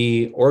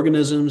the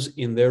organisms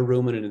in their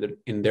rumen,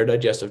 in their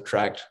digestive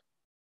tract,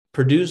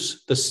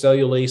 produce the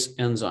cellulase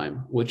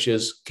enzyme, which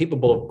is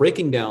capable of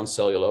breaking down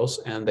cellulose,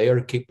 and they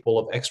are capable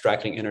of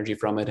extracting energy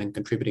from it and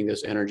contributing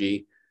this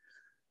energy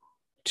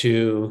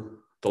to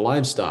the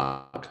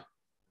livestock.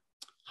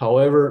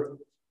 However,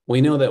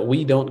 we know that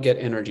we don't get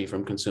energy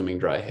from consuming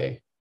dry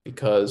hay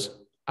because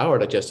our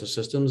digestive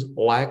systems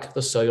lack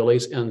the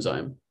cellulase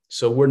enzyme.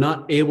 So we're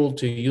not able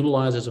to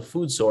utilize as a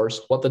food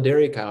source what the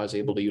dairy cow is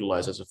able to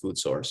utilize as a food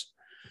source.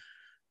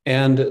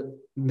 And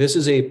this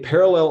is a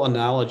parallel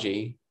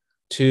analogy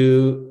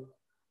to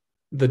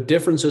the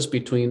differences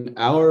between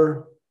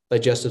our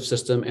digestive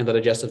system and the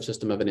digestive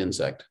system of an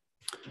insect.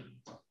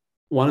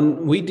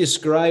 When we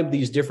describe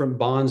these different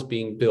bonds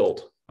being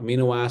built,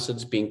 amino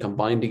acids being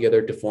combined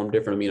together to form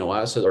different amino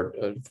acids or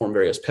form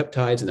various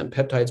peptides, and then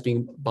peptides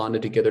being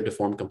bonded together to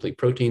form complete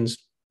proteins.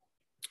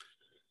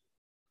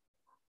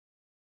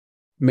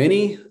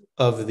 Many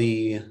of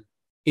the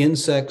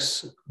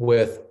insects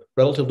with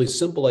relatively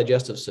simple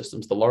digestive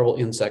systems, the larval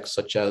insects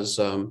such as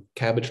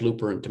cabbage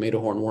looper and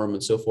tomato hornworm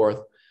and so forth,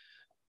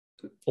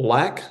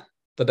 lack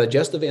the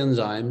digestive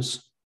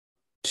enzymes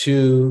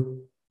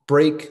to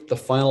break the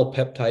final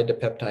peptide to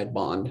peptide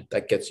bond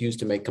that gets used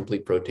to make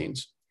complete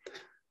proteins.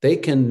 They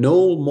can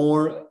no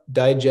more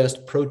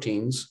digest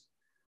proteins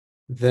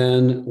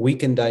than we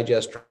can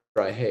digest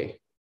dry hay.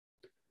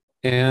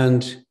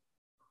 And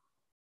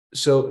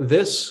so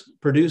this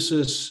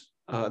produces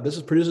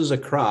a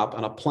crop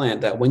on a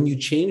plant that when you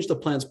change the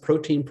plant's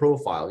protein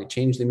profile, you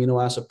change the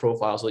amino acid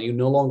profile so that you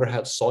no longer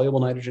have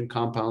soluble nitrogen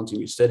compounds and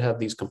you instead have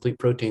these complete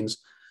proteins,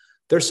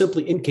 they're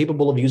simply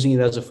incapable of using it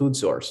as a food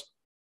source.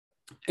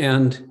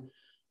 And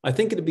I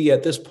think it'd be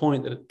at this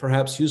point that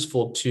perhaps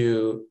useful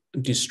to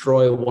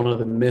destroy one of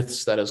the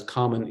myths that is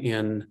common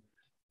in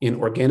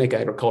organic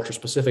agriculture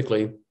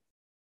specifically.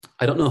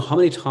 I don't know how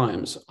many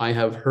times I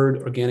have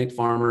heard organic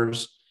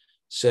farmers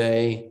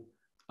say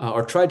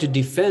or try to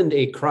defend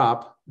a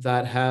crop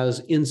that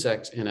has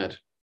insects in it.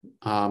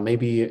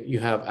 Maybe you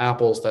have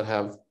apples that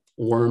have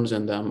worms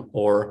in them,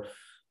 or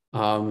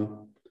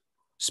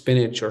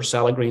spinach or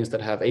salad greens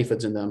that have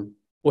aphids in them,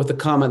 with the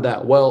comment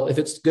that, well, if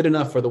it's good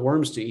enough for the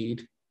worms to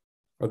eat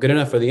or good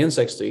enough for the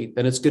insects to eat,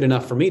 then it's good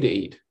enough for me to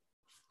eat.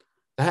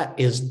 That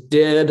is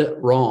dead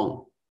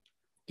wrong.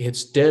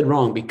 It's dead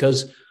wrong,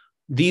 because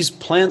these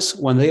plants,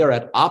 when they are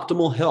at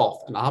optimal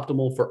health and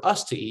optimal for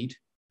us to eat,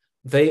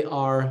 they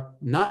are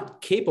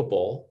not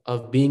capable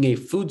of being a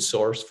food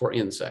source for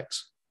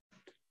insects.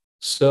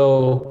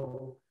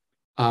 So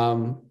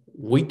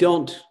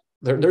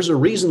there's a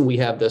reason we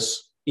have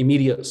this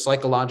immediate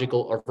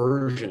psychological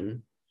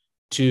aversion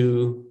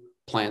to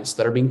plants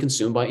that are being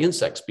consumed by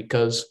insects,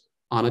 because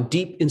on a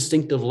deep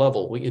instinctive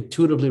level, we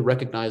intuitively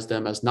recognize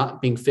them as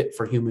not being fit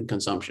for human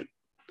consumption.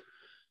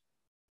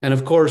 And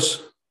of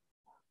course,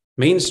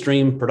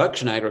 mainstream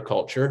production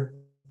agriculture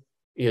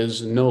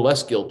is no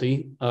less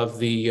guilty of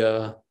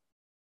the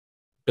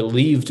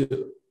believed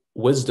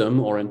wisdom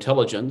or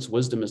intelligence.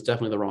 Wisdom is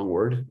definitely the wrong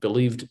word.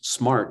 Believed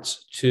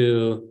smarts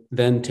to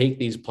then take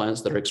these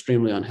plants that are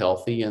extremely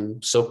unhealthy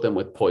and soak them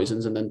with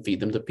poisons and then feed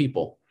them to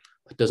people.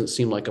 It doesn't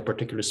seem like a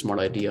particularly smart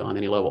idea on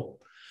any level.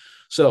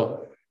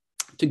 So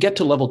to get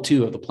to level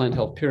 2 of the plant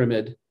health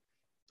pyramid,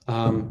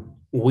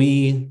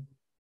 we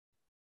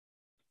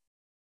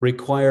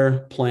require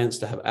plants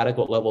to have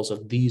adequate levels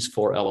of these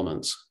 4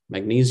 elements: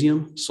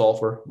 magnesium,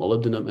 sulfur,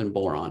 molybdenum, and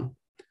boron.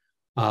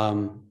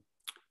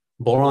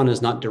 Boron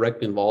is not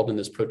directly involved in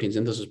this protein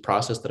synthesis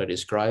process that I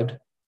described,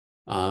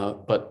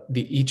 but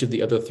each of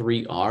the other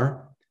 3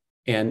 are.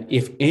 And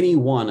if any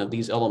one of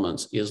these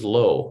elements is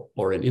low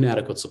or an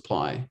inadequate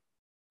supply,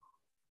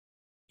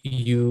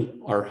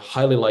 you are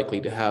highly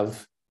likely to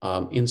have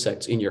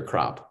insects in your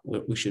crop.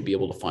 We should be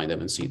able to find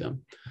them and see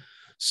them.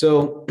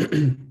 So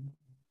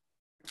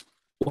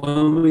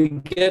when we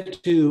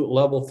get to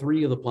level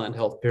 3 of the plant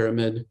health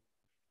pyramid,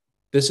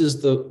 this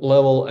is the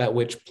level at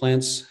which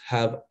plants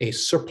have a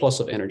surplus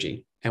of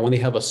energy. And when they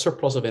have a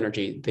surplus of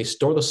energy, they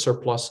store the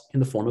surplus in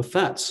the form of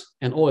fats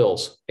and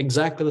oils,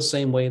 exactly the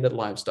same way that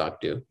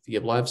livestock do. If you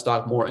give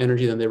livestock more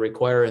energy than they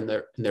require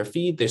in their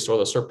feed, they store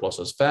the surplus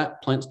as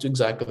fat. Plants do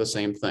exactly the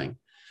same thing.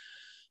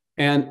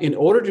 And in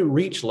order to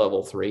reach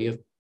level 3,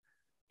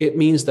 it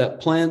means that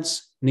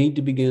plants need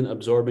to begin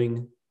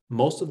absorbing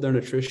most of their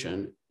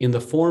nutrition in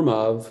the form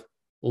of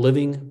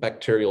living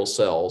bacterial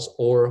cells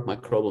or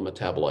microbial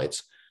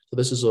metabolites. So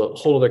this is a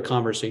whole other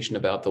conversation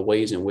about the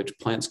ways in which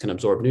plants can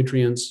absorb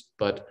nutrients,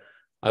 but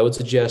I would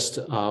suggest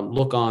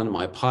look on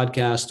my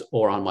podcast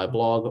or on my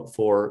blog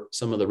for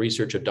some of the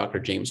research of Dr.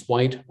 James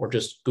White, or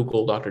just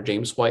Google Dr.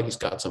 James White. He's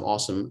got some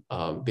awesome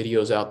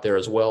videos out there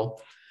as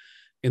well.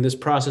 In this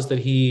process that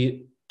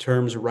he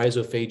terms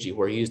rhizophagy,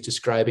 where he is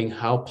describing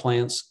how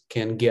plants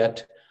can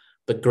get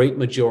the great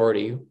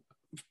majority,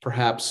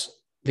 perhaps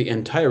the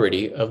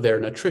entirety of their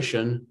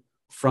nutrition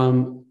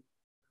from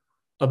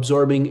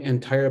absorbing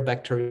entire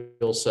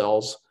bacterial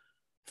cells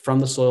from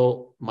the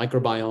soil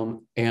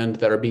microbiome and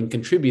that are being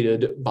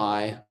contributed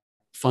by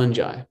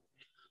fungi.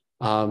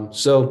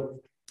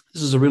 So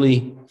this is a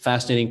really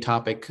fascinating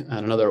topic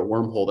and another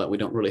wormhole that we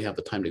don't really have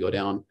the time to go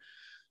down.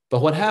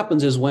 But what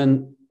happens is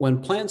when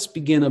plants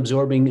begin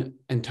absorbing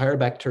entire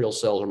bacterial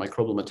cells or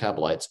microbial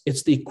metabolites,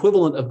 it's the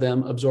equivalent of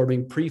them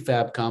absorbing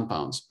prefab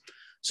compounds.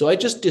 So I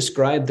just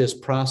described this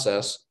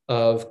process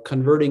of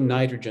converting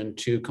nitrogen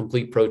to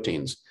complete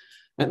proteins.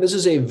 And this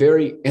is a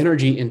very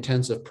energy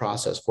intensive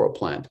process for a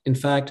plant. In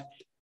fact,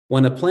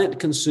 when a plant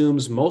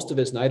consumes most of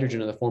its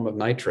nitrogen in the form of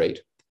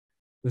nitrate,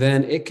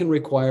 then it can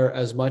require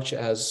as much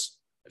as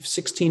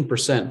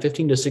 16%,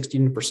 15 to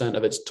 16%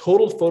 of its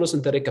total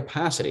photosynthetic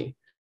capacity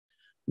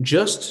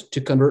just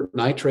to convert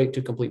nitrate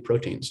to complete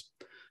proteins.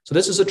 So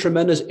this is a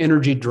tremendous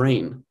energy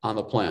drain on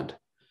the plant.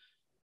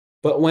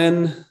 But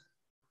when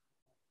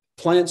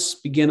plants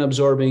begin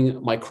absorbing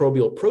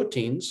microbial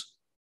proteins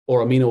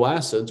or amino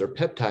acids or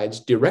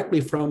peptides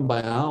directly from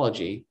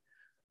biology,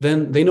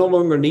 then they no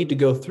longer need to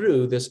go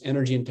through this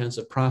energy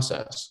intensive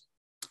process.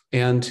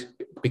 And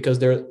because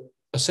they're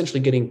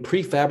essentially getting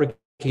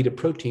prefabricated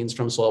proteins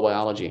from soil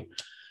biology.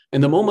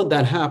 And the moment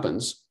that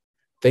happens,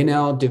 they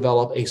now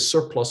develop a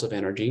surplus of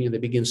energy and they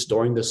begin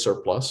storing this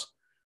surplus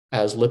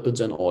as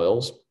lipids and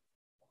oils.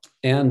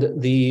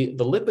 And the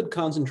lipid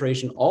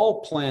concentration,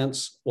 all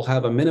plants will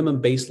have a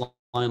minimum baseline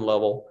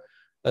level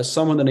that's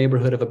somewhere in the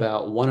neighborhood of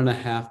about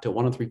 1.5 to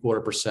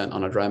 1.75%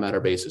 on a dry matter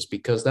basis,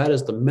 because that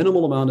is the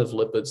minimal amount of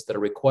lipids that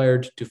are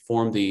required to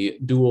form the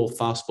dual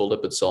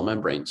phospholipid cell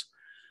membranes.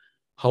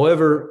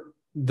 However,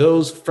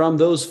 from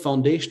those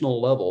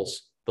foundational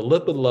levels, the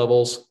lipid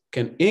levels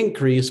can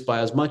increase by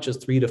as much as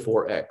 3 to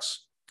 4x.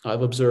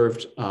 I've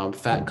observed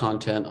fat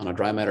content on a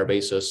dry matter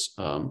basis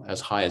as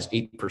high as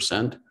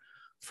 8%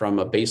 from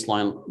a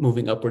baseline,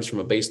 moving upwards from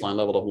a baseline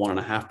level of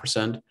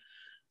 1.5%.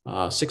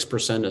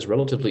 6% is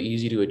relatively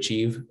easy to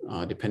achieve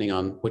depending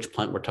on which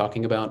plant we're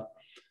talking about.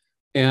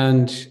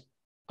 And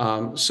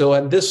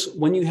so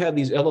when you have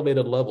these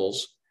elevated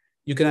levels,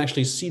 you can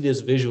actually see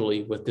this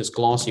visually with this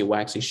glossy,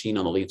 waxy sheen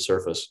on the leaf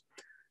surface.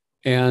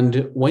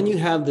 And when you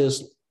have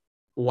this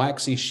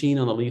waxy sheen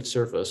on the leaf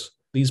surface,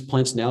 these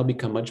plants now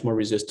become much more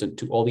resistant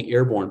to all the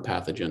airborne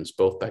pathogens,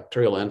 both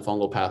bacterial and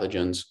fungal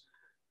pathogens,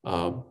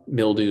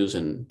 mildews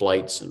and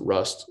blights and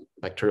rust,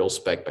 bacterial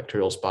speck,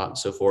 bacterial spot, and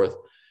so forth.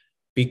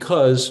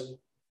 Because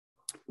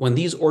when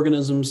these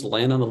organisms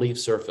land on the leaf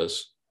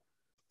surface,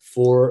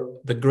 for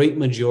the great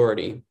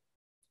majority,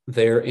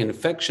 their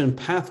infection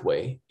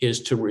pathway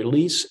is to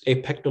release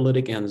a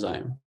pectolytic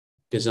enzyme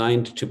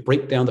designed to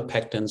break down the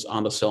pectins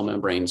on the cell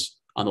membranes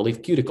on the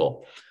leaf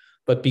cuticle.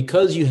 But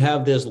because you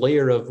have this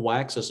layer of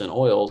waxes and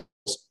oils,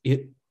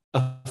 it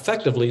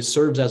effectively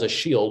serves as a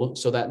shield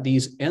so that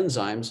these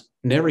enzymes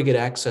never get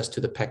access to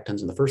the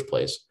pectins in the first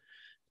place.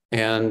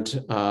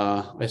 And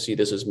I see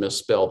this is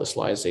misspelled. The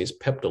slide says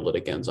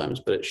peptolytic enzymes,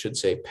 but it should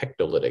say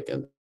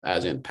pectolytic,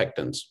 as in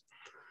pectins.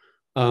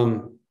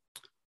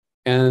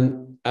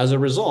 And as a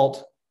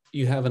result,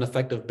 you have an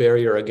effective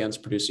barrier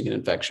against producing an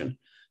infection.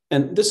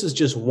 And this is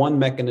just one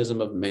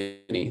mechanism of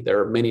many. There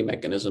are many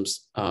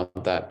mechanisms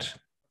that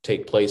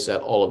take place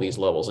at all of these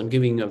levels. I'm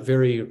giving a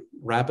very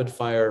rapid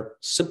fire,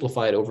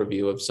 simplified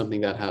overview of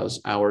something that has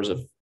hours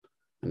of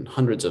and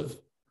hundreds of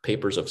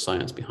papers of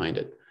science behind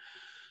it.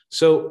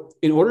 So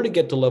in order to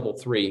get to level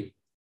 3,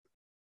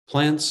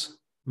 plants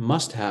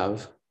must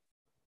have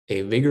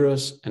a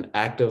vigorous and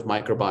active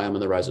microbiome in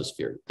the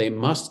rhizosphere. They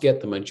must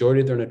get the majority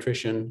of their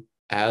nutrition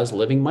as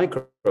living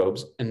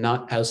microbes and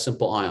not as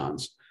simple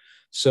ions.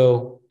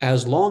 So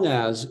as long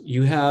as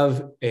you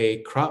have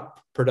a crop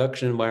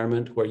production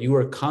environment where you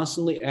are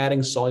constantly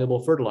adding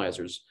soluble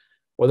fertilizers,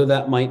 whether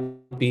that might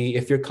be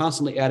if you're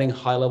constantly adding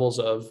high levels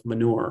of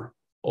manure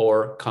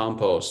or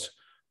compost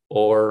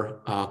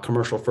or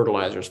commercial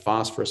fertilizers,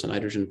 phosphorus and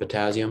nitrogen,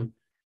 potassium,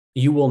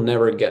 you will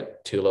never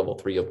get to level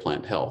 3 of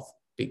plant health,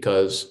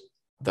 because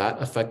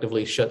that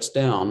effectively shuts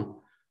down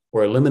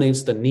or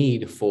eliminates the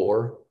need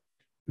for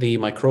the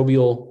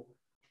microbial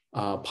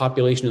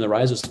population in the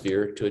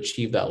rhizosphere to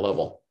achieve that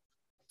level.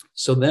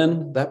 So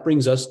then that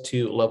brings us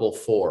to level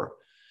 4.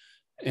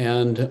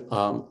 And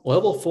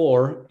level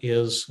 4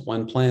 is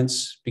when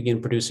plants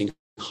begin producing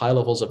high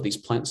levels of these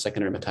plant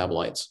secondary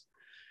metabolites.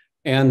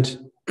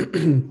 And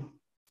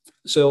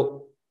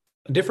so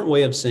a different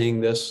way of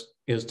saying this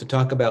is to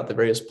talk about the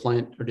various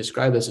plant, or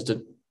describe this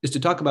is to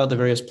talk about the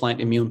various plant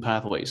immune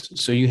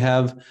pathways. So you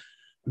have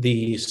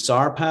the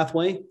SAR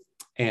pathway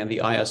and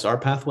the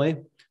ISR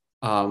pathway.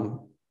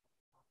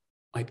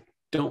 I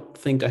don't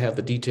think I have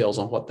the details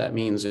on what that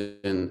means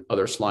in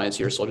other slides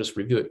here, so I'll just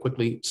review it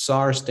quickly.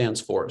 SAR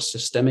stands for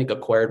systemic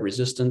acquired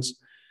resistance.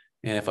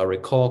 And if I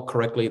recall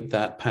correctly,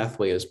 that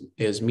pathway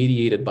is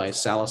mediated by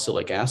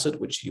salicylic acid,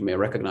 which you may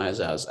recognize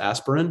as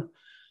aspirin.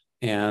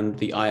 And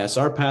the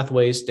ISR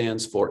pathway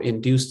stands for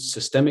induced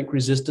systemic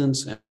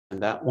resistance,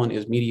 and that one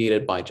is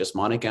mediated by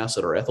jasmonic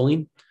acid or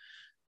ethylene.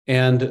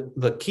 And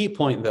the key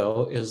point,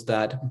 though, is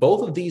that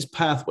both of these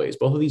pathways,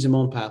 both of these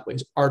immune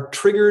pathways, are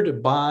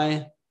triggered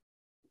by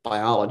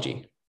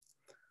biology.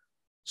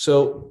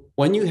 So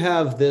when you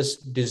have this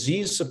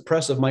disease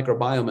suppressive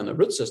microbiome in the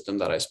root system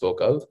that I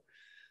spoke of,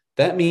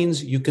 that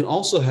means you can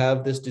also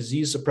have this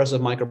disease suppressive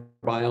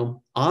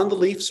microbiome on the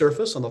leaf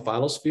surface, on the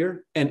phyllosphere,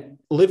 and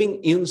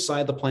living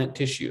inside the plant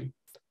tissue.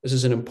 This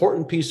is an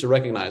important piece to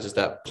recognize, is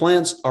that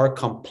plants are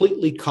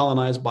completely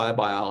colonized by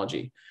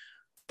biology.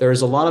 There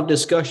is a lot of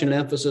discussion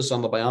and emphasis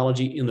on the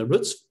biology in the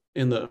roots,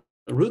 in the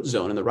root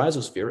zone, in the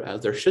rhizosphere,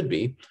 as there should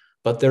be,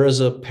 but there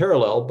is a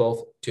parallel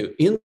both to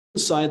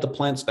inside the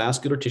plant's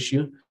vascular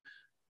tissue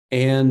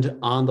and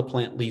on the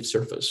plant leaf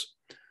surface.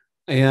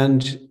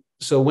 And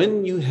so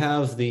when you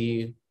have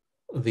the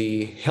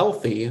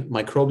healthy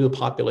microbial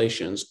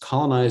populations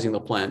colonizing the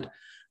plant,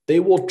 they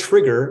will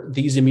trigger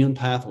these immune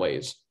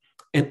pathways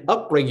and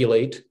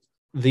upregulate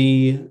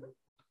the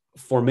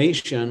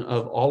formation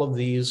of all of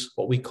these,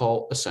 what we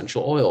call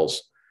essential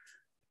oils.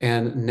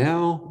 And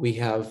now we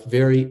have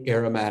very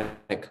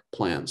aromatic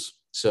plants.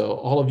 So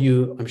all of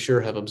you, I'm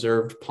sure, have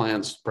observed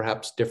plants,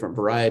 perhaps different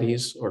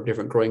varieties or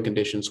different growing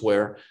conditions,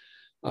 where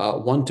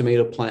one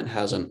tomato plant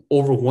has an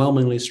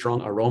overwhelmingly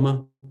strong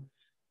aroma,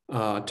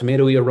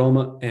 tomatoey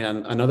aroma,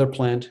 and another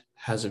plant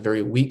has a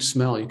very weak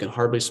smell. You can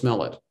hardly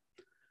smell it.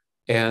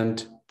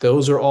 And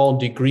those are all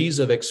degrees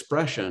of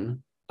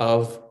expression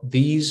of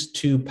these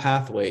two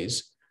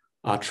pathways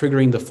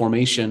triggering the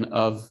formation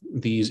of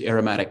these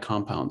aromatic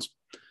compounds.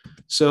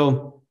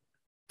 So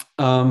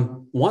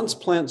once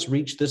plants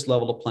reach this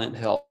level of plant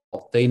health,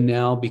 they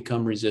now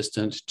become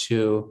resistant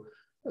to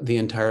the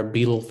entire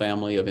beetle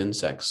family of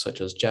insects,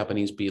 such as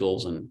Japanese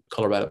beetles and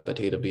Colorado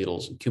potato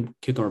beetles and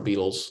cucumber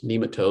beetles,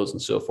 nematodes,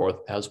 and so forth,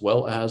 as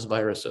well as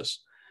viruses.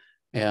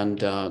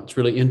 And it's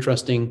really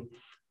interesting.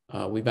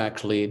 We've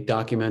actually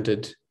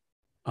documented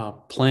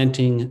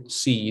planting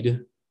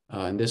seed.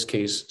 In this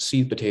case,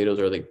 seed potatoes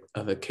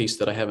are the case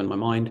that I have in my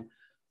mind.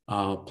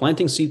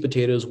 Planting seed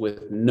potatoes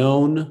with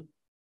known,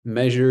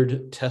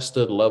 measured,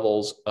 tested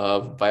levels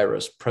of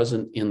virus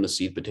present in the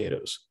seed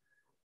potatoes,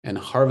 and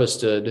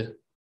harvested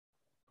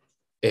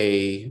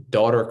a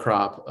daughter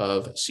crop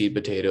of seed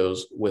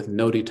potatoes with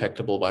no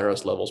detectable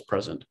virus levels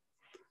present.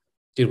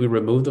 Did we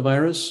remove the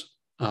virus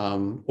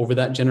over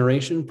that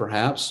generation?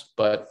 Perhaps,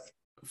 but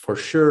for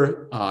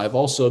sure, I've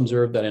also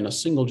observed that in a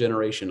single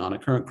generation on a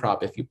current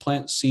crop, if you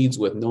plant seeds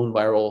with known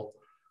viral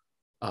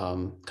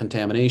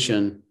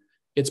contamination,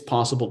 it's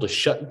possible to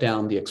shut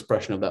down the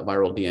expression of that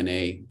viral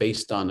DNA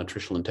based on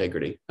nutritional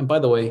integrity. And by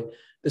the way,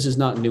 this is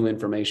not new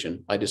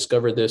information. I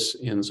discovered this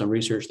in some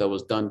research that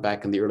was done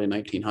back in the early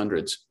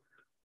 1900s.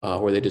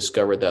 Where they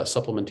discovered that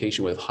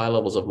supplementation with high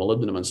levels of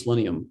molybdenum and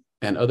selenium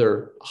and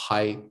other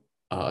high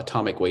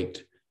atomic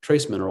weight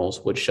trace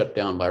minerals would shut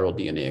down viral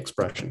DNA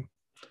expression.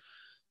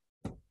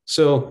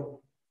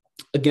 So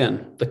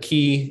again, the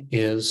key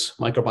is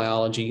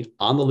microbiology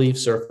on the leaf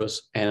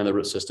surface and in the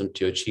root system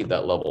to achieve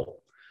that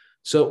level.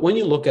 So when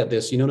you look at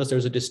this, you notice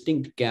there's a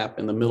distinct gap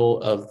in the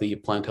middle of the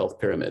plant health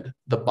pyramid.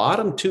 The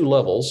bottom two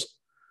levels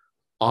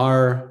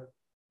are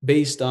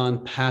based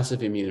on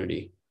passive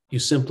immunity. You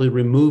simply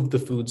remove the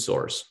food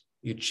source.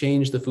 You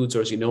change the food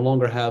source. You no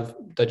longer have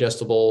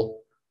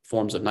digestible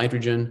forms of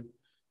nitrogen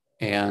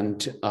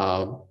and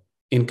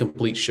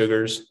incomplete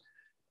sugars.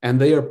 And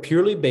they are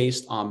purely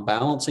based on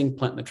balancing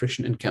plant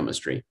nutrition and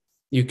chemistry.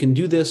 You can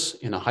do this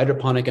in a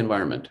hydroponic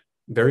environment,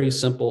 very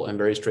simple and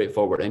very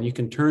straightforward. And you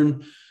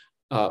can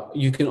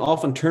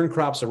often turn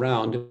crops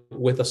around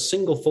with a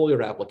single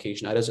foliar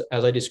application, as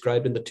I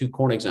described in the two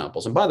corn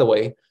examples. And by the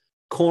way,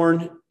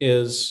 corn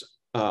is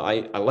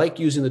I like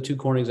using the two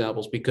corn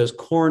examples because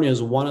corn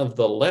is one of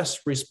the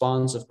less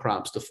responsive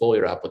crops to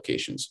foliar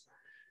applications.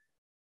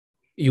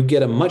 You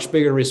get a much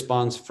bigger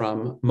response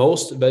from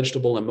most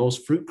vegetable and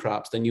most fruit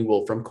crops than you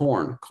will from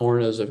corn.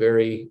 Corn is a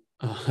very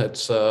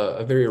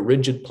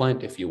rigid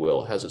plant, if you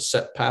will. It has a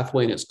set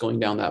pathway and it's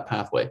going down that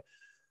pathway.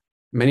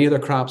 Many other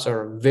crops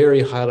are very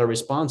highly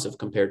responsive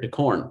compared to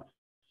corn.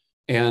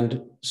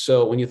 And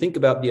so when you think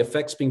about the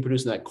effects being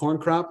produced in that corn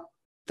crop,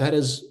 that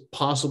is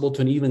possible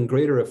to an even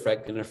greater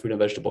effect in a fruit and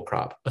vegetable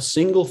crop. A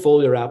single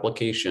foliar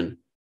application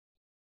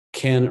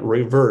can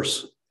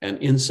reverse an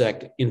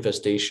insect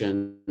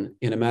infestation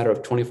in a matter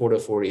of 24 to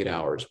 48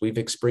 hours. We've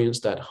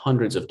experienced that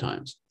hundreds of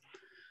times.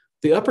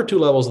 The upper two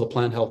levels of the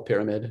plant health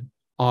pyramid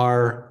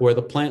are where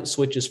the plant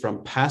switches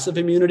from passive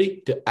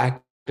immunity to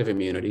active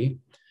immunity.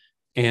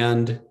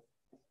 And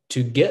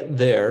to get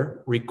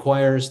there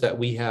requires that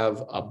we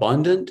have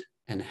abundant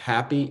and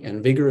happy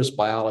and vigorous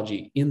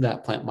biology in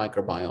that plant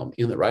microbiome,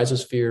 in the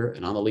rhizosphere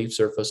and on the leaf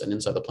surface and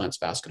inside the plant's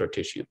vascular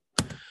tissue.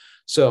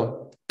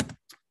 So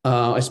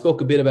I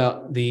spoke a bit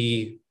about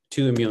the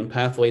two immune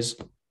pathways.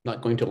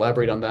 Not going to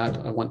elaborate on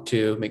that. I want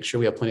to make sure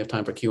we have plenty of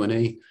time for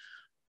Q&A.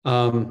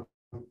 I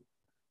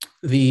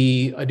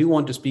do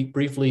want to speak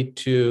briefly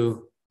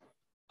to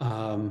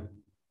the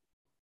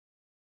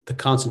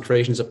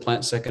concentrations of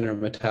plant secondary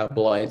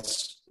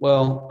metabolites.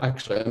 Well,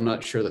 actually, I'm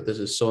not sure that this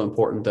is so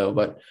important though,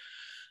 but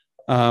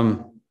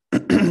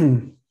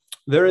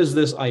there is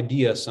this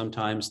idea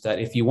sometimes that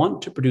if you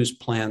want to produce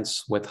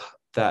plants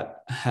that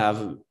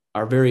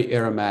are very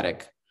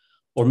aromatic,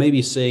 or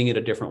maybe saying it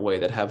a different way,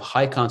 that have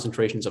high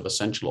concentrations of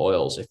essential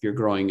oils. If you're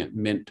growing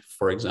mint,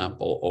 for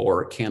example,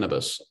 or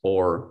cannabis,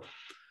 or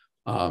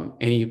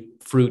any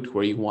fruit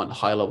where you want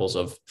high levels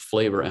of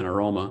flavor and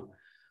aroma,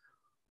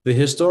 the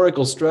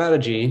historical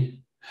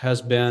strategy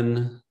has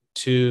been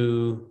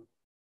to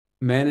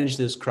manage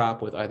this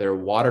crop with either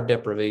water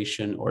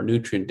deprivation or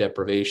nutrient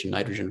deprivation.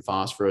 Nitrogen,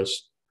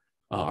 phosphorus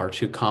are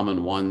two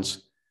common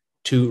ones,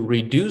 to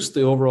reduce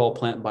the overall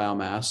plant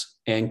biomass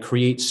and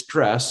create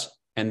stress.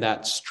 And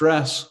that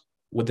stress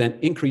would then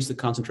increase the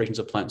concentrations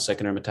of plant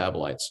secondary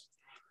metabolites.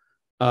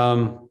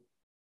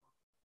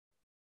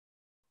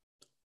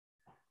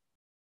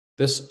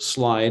 This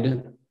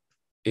slide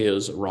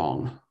is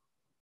wrong.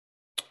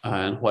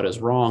 And what is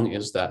wrong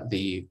is that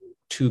the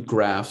two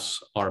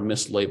graphs are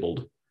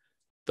mislabeled.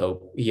 The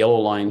yellow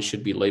line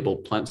should be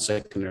labeled plant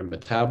secondary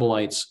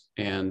metabolites,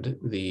 and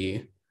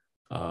the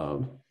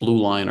blue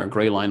line or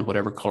gray line,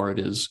 whatever color it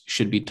is,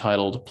 should be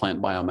titled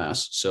plant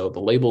biomass. So the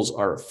labels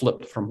are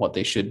flipped from what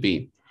they should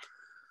be.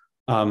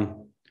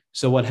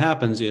 So what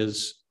happens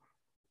is,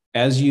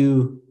 as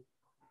you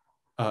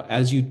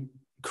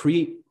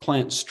create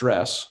plant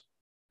stress,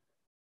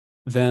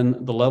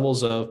 then the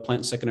levels of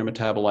plant secondary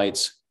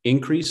metabolites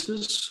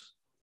increases,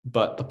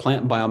 but the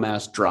plant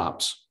biomass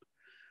drops.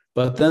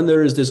 But then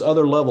there is this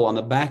other level on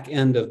the back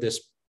end of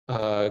this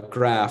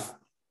graph,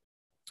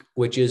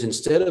 which is,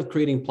 instead of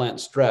creating plant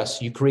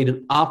stress, you create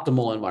an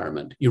optimal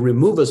environment. You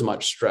remove as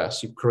much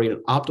stress, you create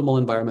an optimal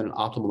environment and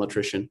optimal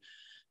nutrition.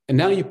 And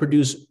now you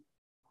produce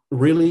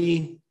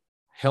really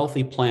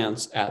healthy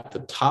plants at the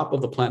top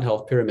of the plant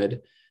health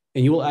pyramid,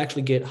 and you will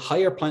actually get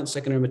higher plant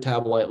secondary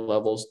metabolite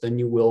levels than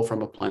you will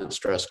from a plant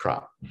stress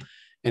crop.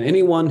 And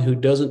anyone who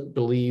doesn't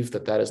believe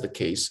that that is the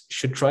case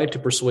should try to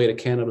persuade a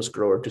cannabis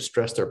grower to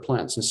stress their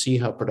plants and see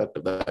how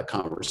productive that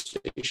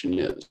conversation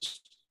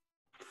is.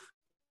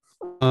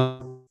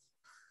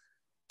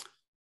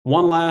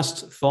 One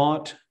last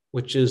thought,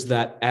 which is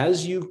that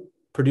as you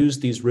produce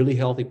these really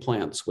healthy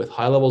plants with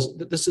high levels,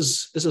 this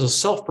is a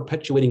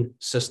self-perpetuating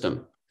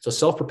system. It's a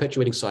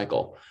self-perpetuating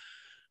cycle.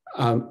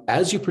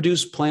 As you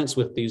produce plants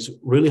with these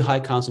really high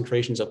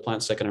concentrations of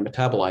plant secondary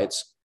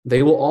metabolites,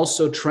 they will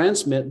also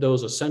transmit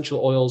those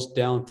essential oils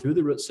down through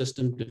the root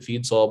system to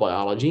feed soil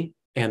biology,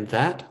 and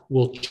that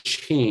will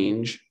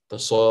change the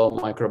soil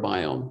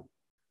microbiome.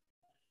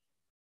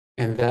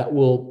 And that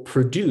will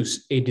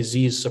produce a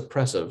disease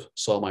suppressive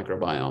soil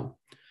microbiome.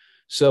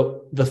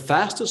 So the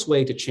fastest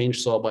way to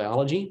change soil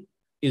biology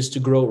is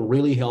to grow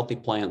really healthy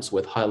plants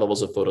with high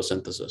levels of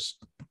photosynthesis.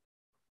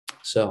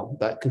 So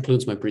that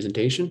concludes my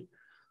presentation.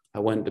 I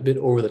went a bit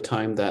over the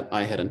time that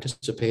I had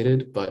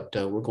anticipated, but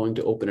we're going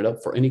to open it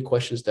up for any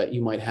questions that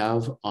you might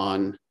have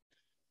on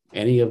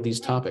any of these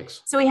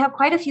topics. So we have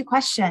quite a few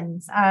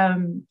questions.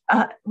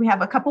 We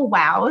have a couple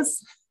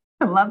wows.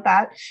 I love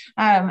that.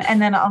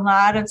 And then a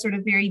lot of sort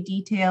of very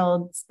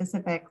detailed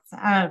specifics.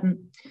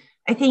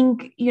 I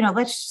think,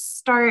 let's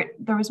start.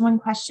 There was one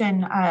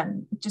question,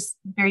 just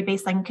very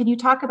baseline. Can you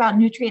talk about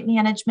nutrient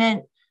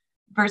management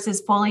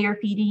versus foliar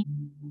feeding?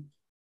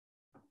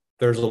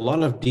 There's a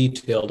lot of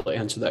detail to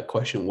answer that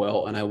question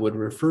well, and I would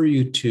refer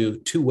you to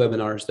two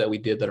webinars that we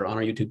did that are on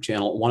our YouTube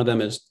channel. One of them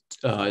is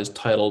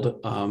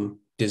titled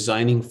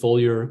Designing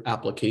Foliar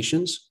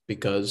Applications,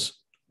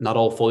 because not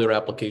all foliar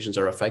applications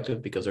are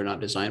effective because they're not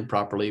designed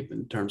properly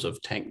in terms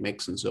of tank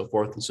mix and so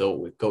forth. And so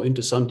we go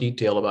into some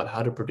detail about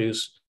how to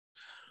produce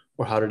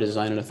or how to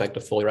design an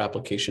effective foliar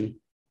application.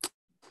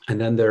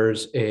 And then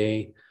there's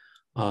a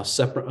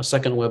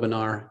second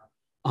webinar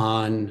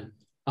on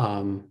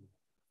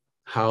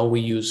how we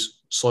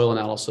use soil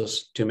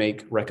analysis to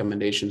make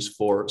recommendations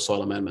for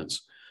soil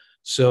amendments.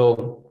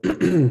 So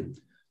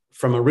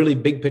from a really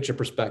big picture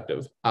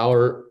perspective,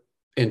 our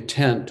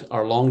intent,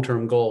 our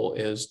long-term goal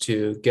is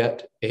to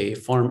get a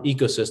farm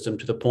ecosystem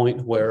to the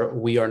point where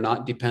we are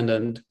not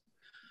dependent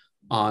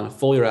on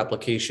foliar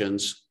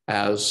applications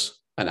as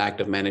an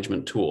active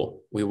management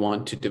tool. We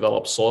want to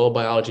develop soil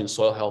biology and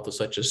soil health to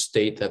such a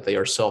state that they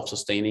are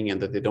self-sustaining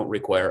and that they don't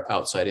require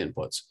outside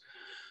inputs.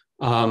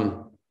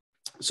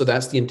 So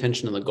that's the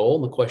intention and the goal.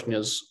 And the question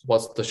is,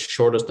 what's the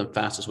shortest and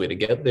fastest way to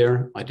get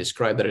there? I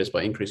described that it is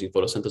by increasing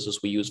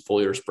photosynthesis. We use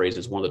foliar sprays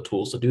as one of the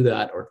tools to do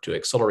that or to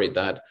accelerate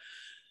that.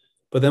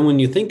 But then when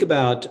you think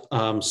about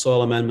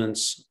soil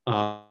amendments,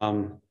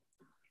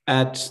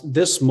 at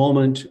this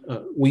moment,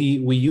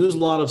 we use a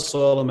lot of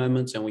soil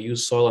amendments and we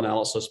use soil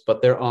analysis,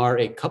 but there are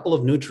a couple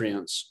of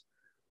nutrients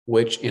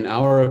which, in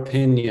our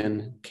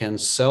opinion, can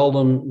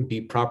seldom be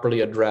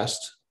properly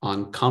addressed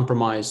on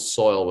compromised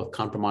soil with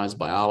compromised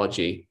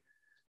biology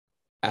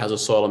as a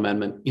soil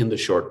amendment in the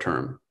short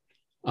term.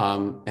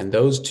 And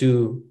those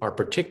two are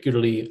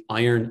particularly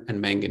iron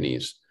and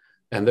manganese.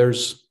 And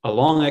there's a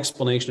long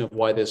explanation of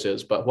why this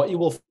is, but what you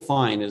will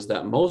find is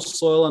that most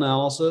soil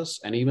analysis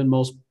and even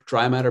most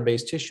dry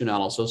matter-based tissue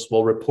analysis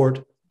will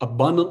report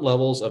abundant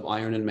levels of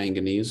iron and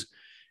manganese.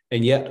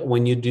 And yet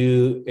when you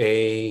do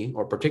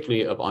or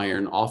particularly of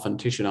iron, often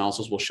tissue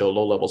analysis will show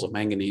low levels of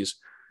manganese.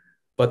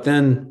 But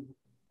then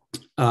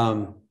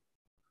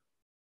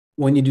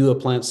when you do a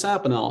plant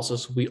sap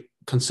analysis, we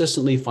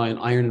consistently find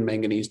iron and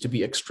manganese to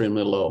be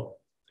extremely low.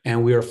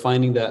 And we are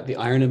finding that the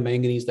iron and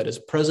manganese that is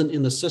present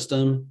in the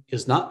system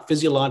is not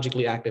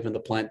physiologically active in the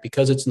plant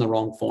because it's in the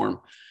wrong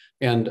form.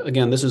 And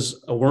again, this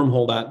is a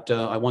wormhole that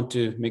I want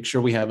to make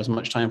sure we have as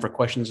much time for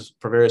questions,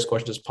 for various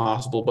questions as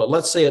possible. But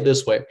let's say it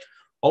this way.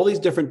 All these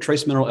different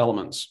trace mineral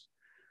elements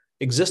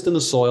exist in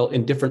the soil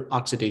in different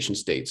oxidation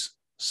states.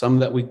 Some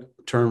that we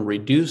term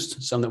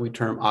reduced, some that we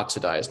term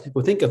oxidized. If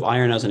we think of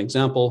iron as an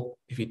example,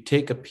 if you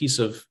take a piece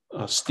of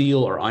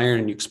steel or iron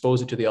and you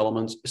expose it to the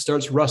elements, it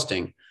starts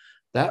rusting.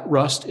 That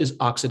rust is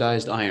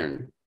oxidized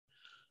iron.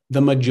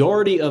 The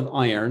majority of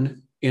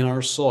iron in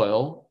our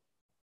soil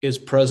is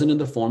present in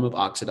the form of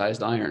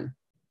oxidized iron.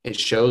 It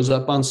shows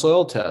up on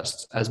soil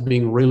tests as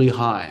being really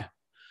high.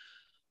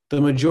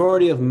 The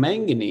majority of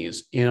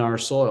manganese in our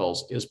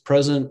soils is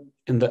present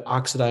in the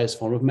oxidized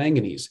form of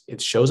manganese.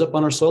 It shows up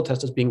on our soil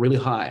test as being really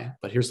high,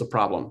 but here's the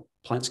problem.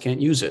 Plants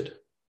can't use it.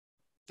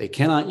 They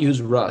cannot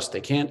use rust.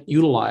 They can't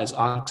utilize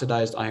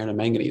oxidized iron and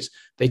manganese.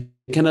 They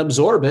can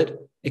absorb it.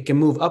 It can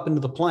move up into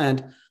the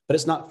plant, but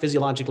it's not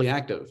physiologically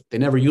active. They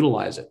never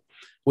utilize it,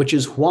 which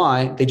is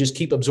why they just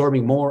keep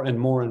absorbing more and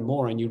more and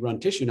more. And you run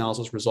tissue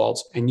analysis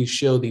results and you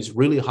show these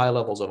really high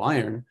levels of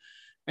iron,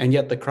 and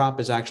yet the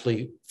crop is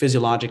actually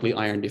physiologically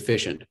iron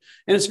deficient.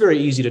 And it's very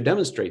easy to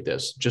demonstrate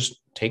this.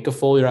 Just take a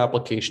foliar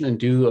application and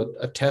do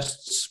a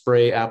test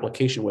spray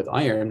application with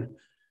iron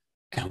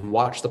and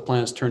watch the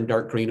plants turn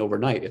dark green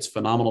overnight. It's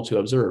phenomenal to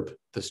observe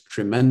this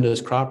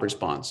tremendous crop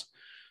response.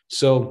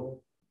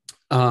 So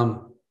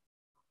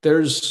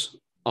there's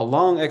a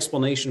long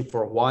explanation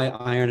for why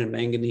iron and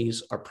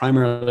manganese are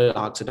primarily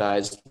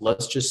oxidized.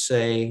 Let's just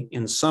say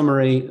in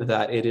summary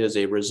that it is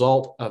a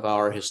result of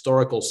our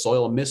historical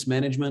soil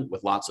mismanagement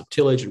with lots of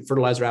tillage and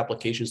fertilizer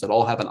applications that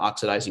all have an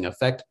oxidizing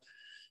effect.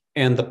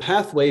 And the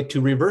pathway to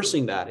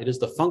reversing that, it is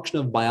the function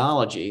of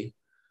biology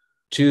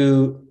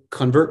to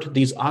convert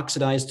these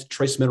oxidized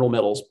trace mineral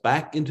metals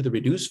back into the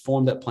reduced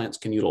form that plants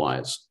can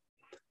utilize.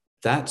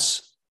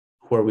 That's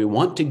where we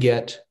want to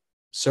get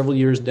several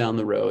years down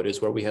the road,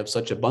 is where we have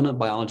such abundant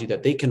biology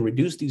that they can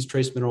reduce these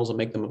trace minerals and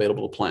make them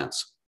available to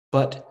plants.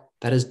 But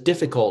that is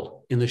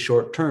difficult in the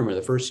short term, or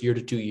the first year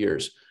to 2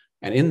 years.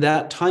 And in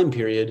that time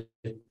period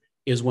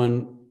is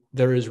when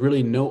there is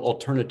really no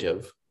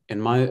alternative, in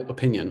my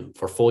opinion,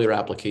 for foliar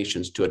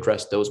applications to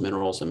address those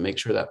minerals and make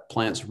sure that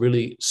plants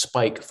really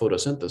spike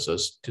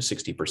photosynthesis to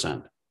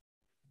 60%.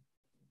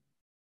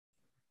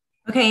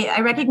 Okay, I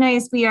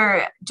recognize we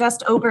are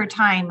just over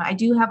time. I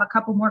do have a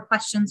couple more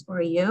questions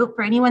for you.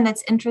 For anyone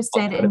that's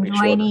interested in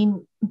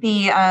joining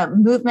the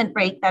movement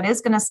break that is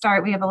going to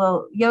start, we have a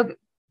little yoga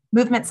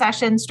movement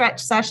session,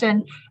 stretch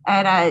session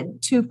at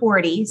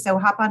 2:40. So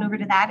hop on over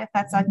to that if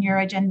that's on your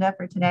agenda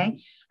for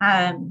today.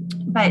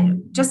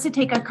 But just to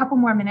take a couple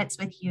more minutes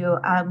with you,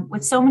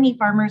 with so many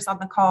farmers on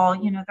the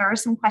call, there are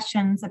some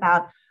questions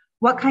about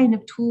what kind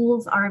of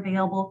tools are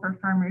available for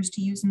farmers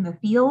to use in the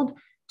field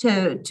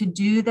to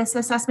do this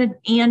assessment,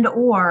 and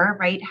or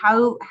right,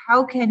 how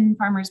can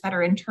farmers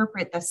better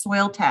interpret the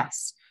soil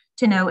tests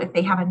to know if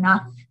they have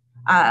enough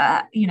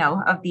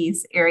of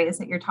these areas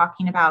that you're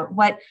talking about?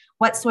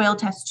 What soil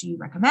tests do you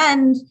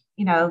recommend?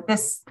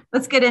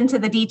 Let's get into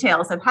the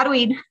details of how do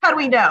we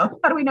know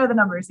the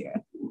numbers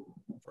here?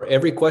 For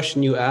every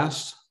question you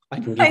asked,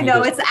 I can give I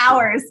know, it's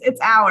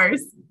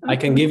ours. I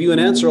can give you an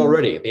answer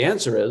already. The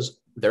answer is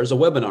there's a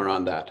webinar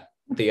on that.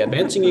 The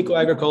Advancing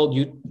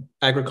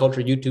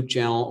Agriculture YouTube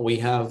channel, we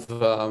have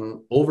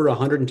over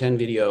 110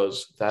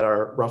 videos that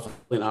are roughly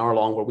an hour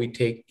long, where we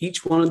take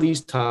each one of these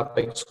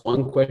topics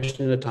one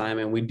question at a time,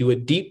 and we do a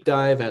deep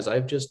dive, as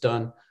I've just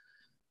done,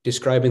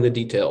 describing the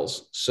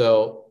details.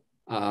 So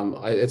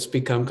it's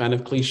become kind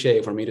of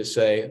cliche for me to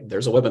say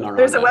there's a webinar.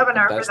 There's a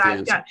webinar for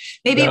that. Yeah.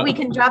 Maybe we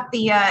can drop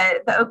the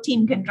Oak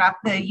team can drop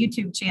the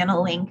YouTube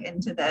channel link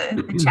into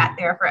the chat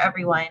there for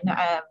everyone,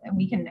 and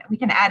we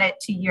can add it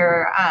to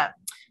your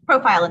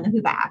profile in the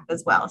Whova app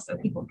as well, so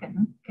people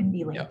can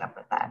be linked up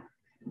with that.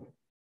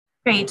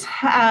 Great.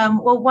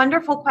 Well,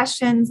 wonderful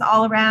questions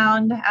all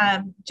around.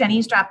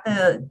 Jenny's dropped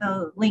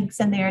the links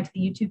in there to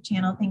the YouTube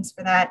channel. Thanks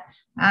for that.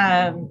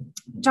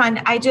 John,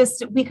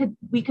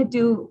 we could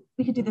do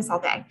this all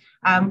day,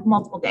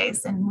 multiple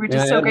days, and we're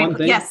just so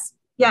grateful. Yes,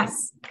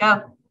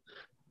 go.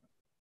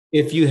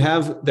 If you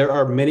there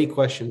are many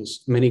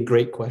questions, many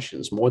great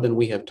questions, more than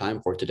we have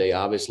time for today,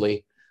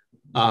 obviously.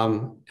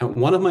 And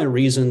one of my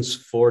reasons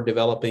for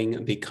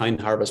developing the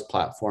KindHarvest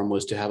platform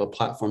was to have a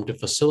platform to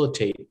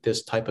facilitate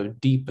this type of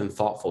deep and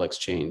thoughtful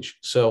exchange.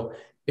 So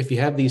if you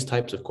have these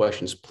types of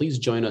questions, please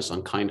join us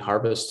on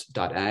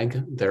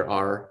KindHarvest.ag. There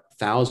are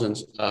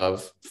thousands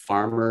of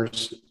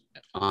farmers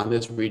on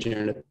this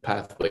regenerative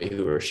pathway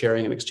who are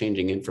sharing and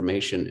exchanging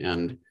information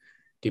and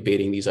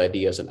debating these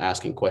ideas and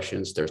asking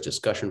questions. There's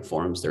discussion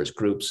forums, there's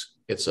groups.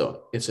 It's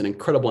an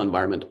incredible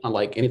environment,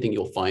 unlike anything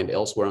you'll find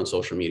elsewhere on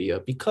social media,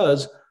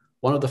 because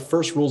one of the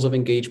first rules of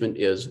engagement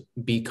is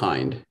be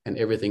kind, and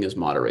everything is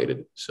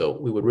moderated. So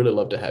we would really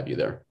love to have you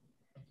there.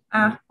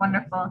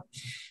 Wonderful.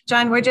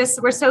 John,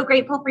 we're so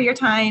grateful for your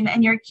time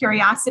and your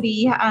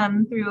curiosity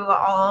through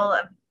all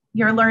of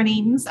your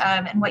learnings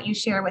and what you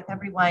share with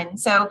everyone.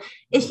 So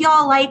if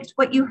y'all liked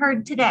what you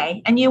heard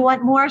today and you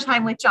want more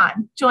time with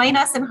John, join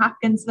us in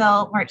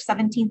Hopkinsville, March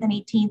 17th and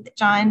 18th.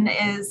 John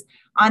is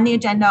on the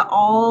agenda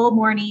all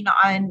morning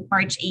on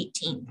March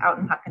 18th out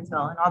in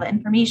Hopkinsville, and all the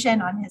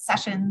information on his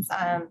sessions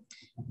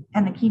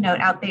and the keynote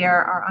out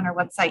there are on our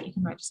website. You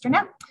can register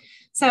now.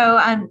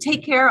 So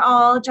take care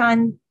all.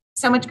 John,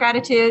 so much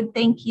gratitude.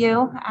 Thank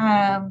you.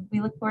 We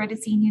look forward to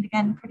seeing you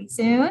again pretty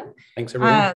soon. Thanks, everyone.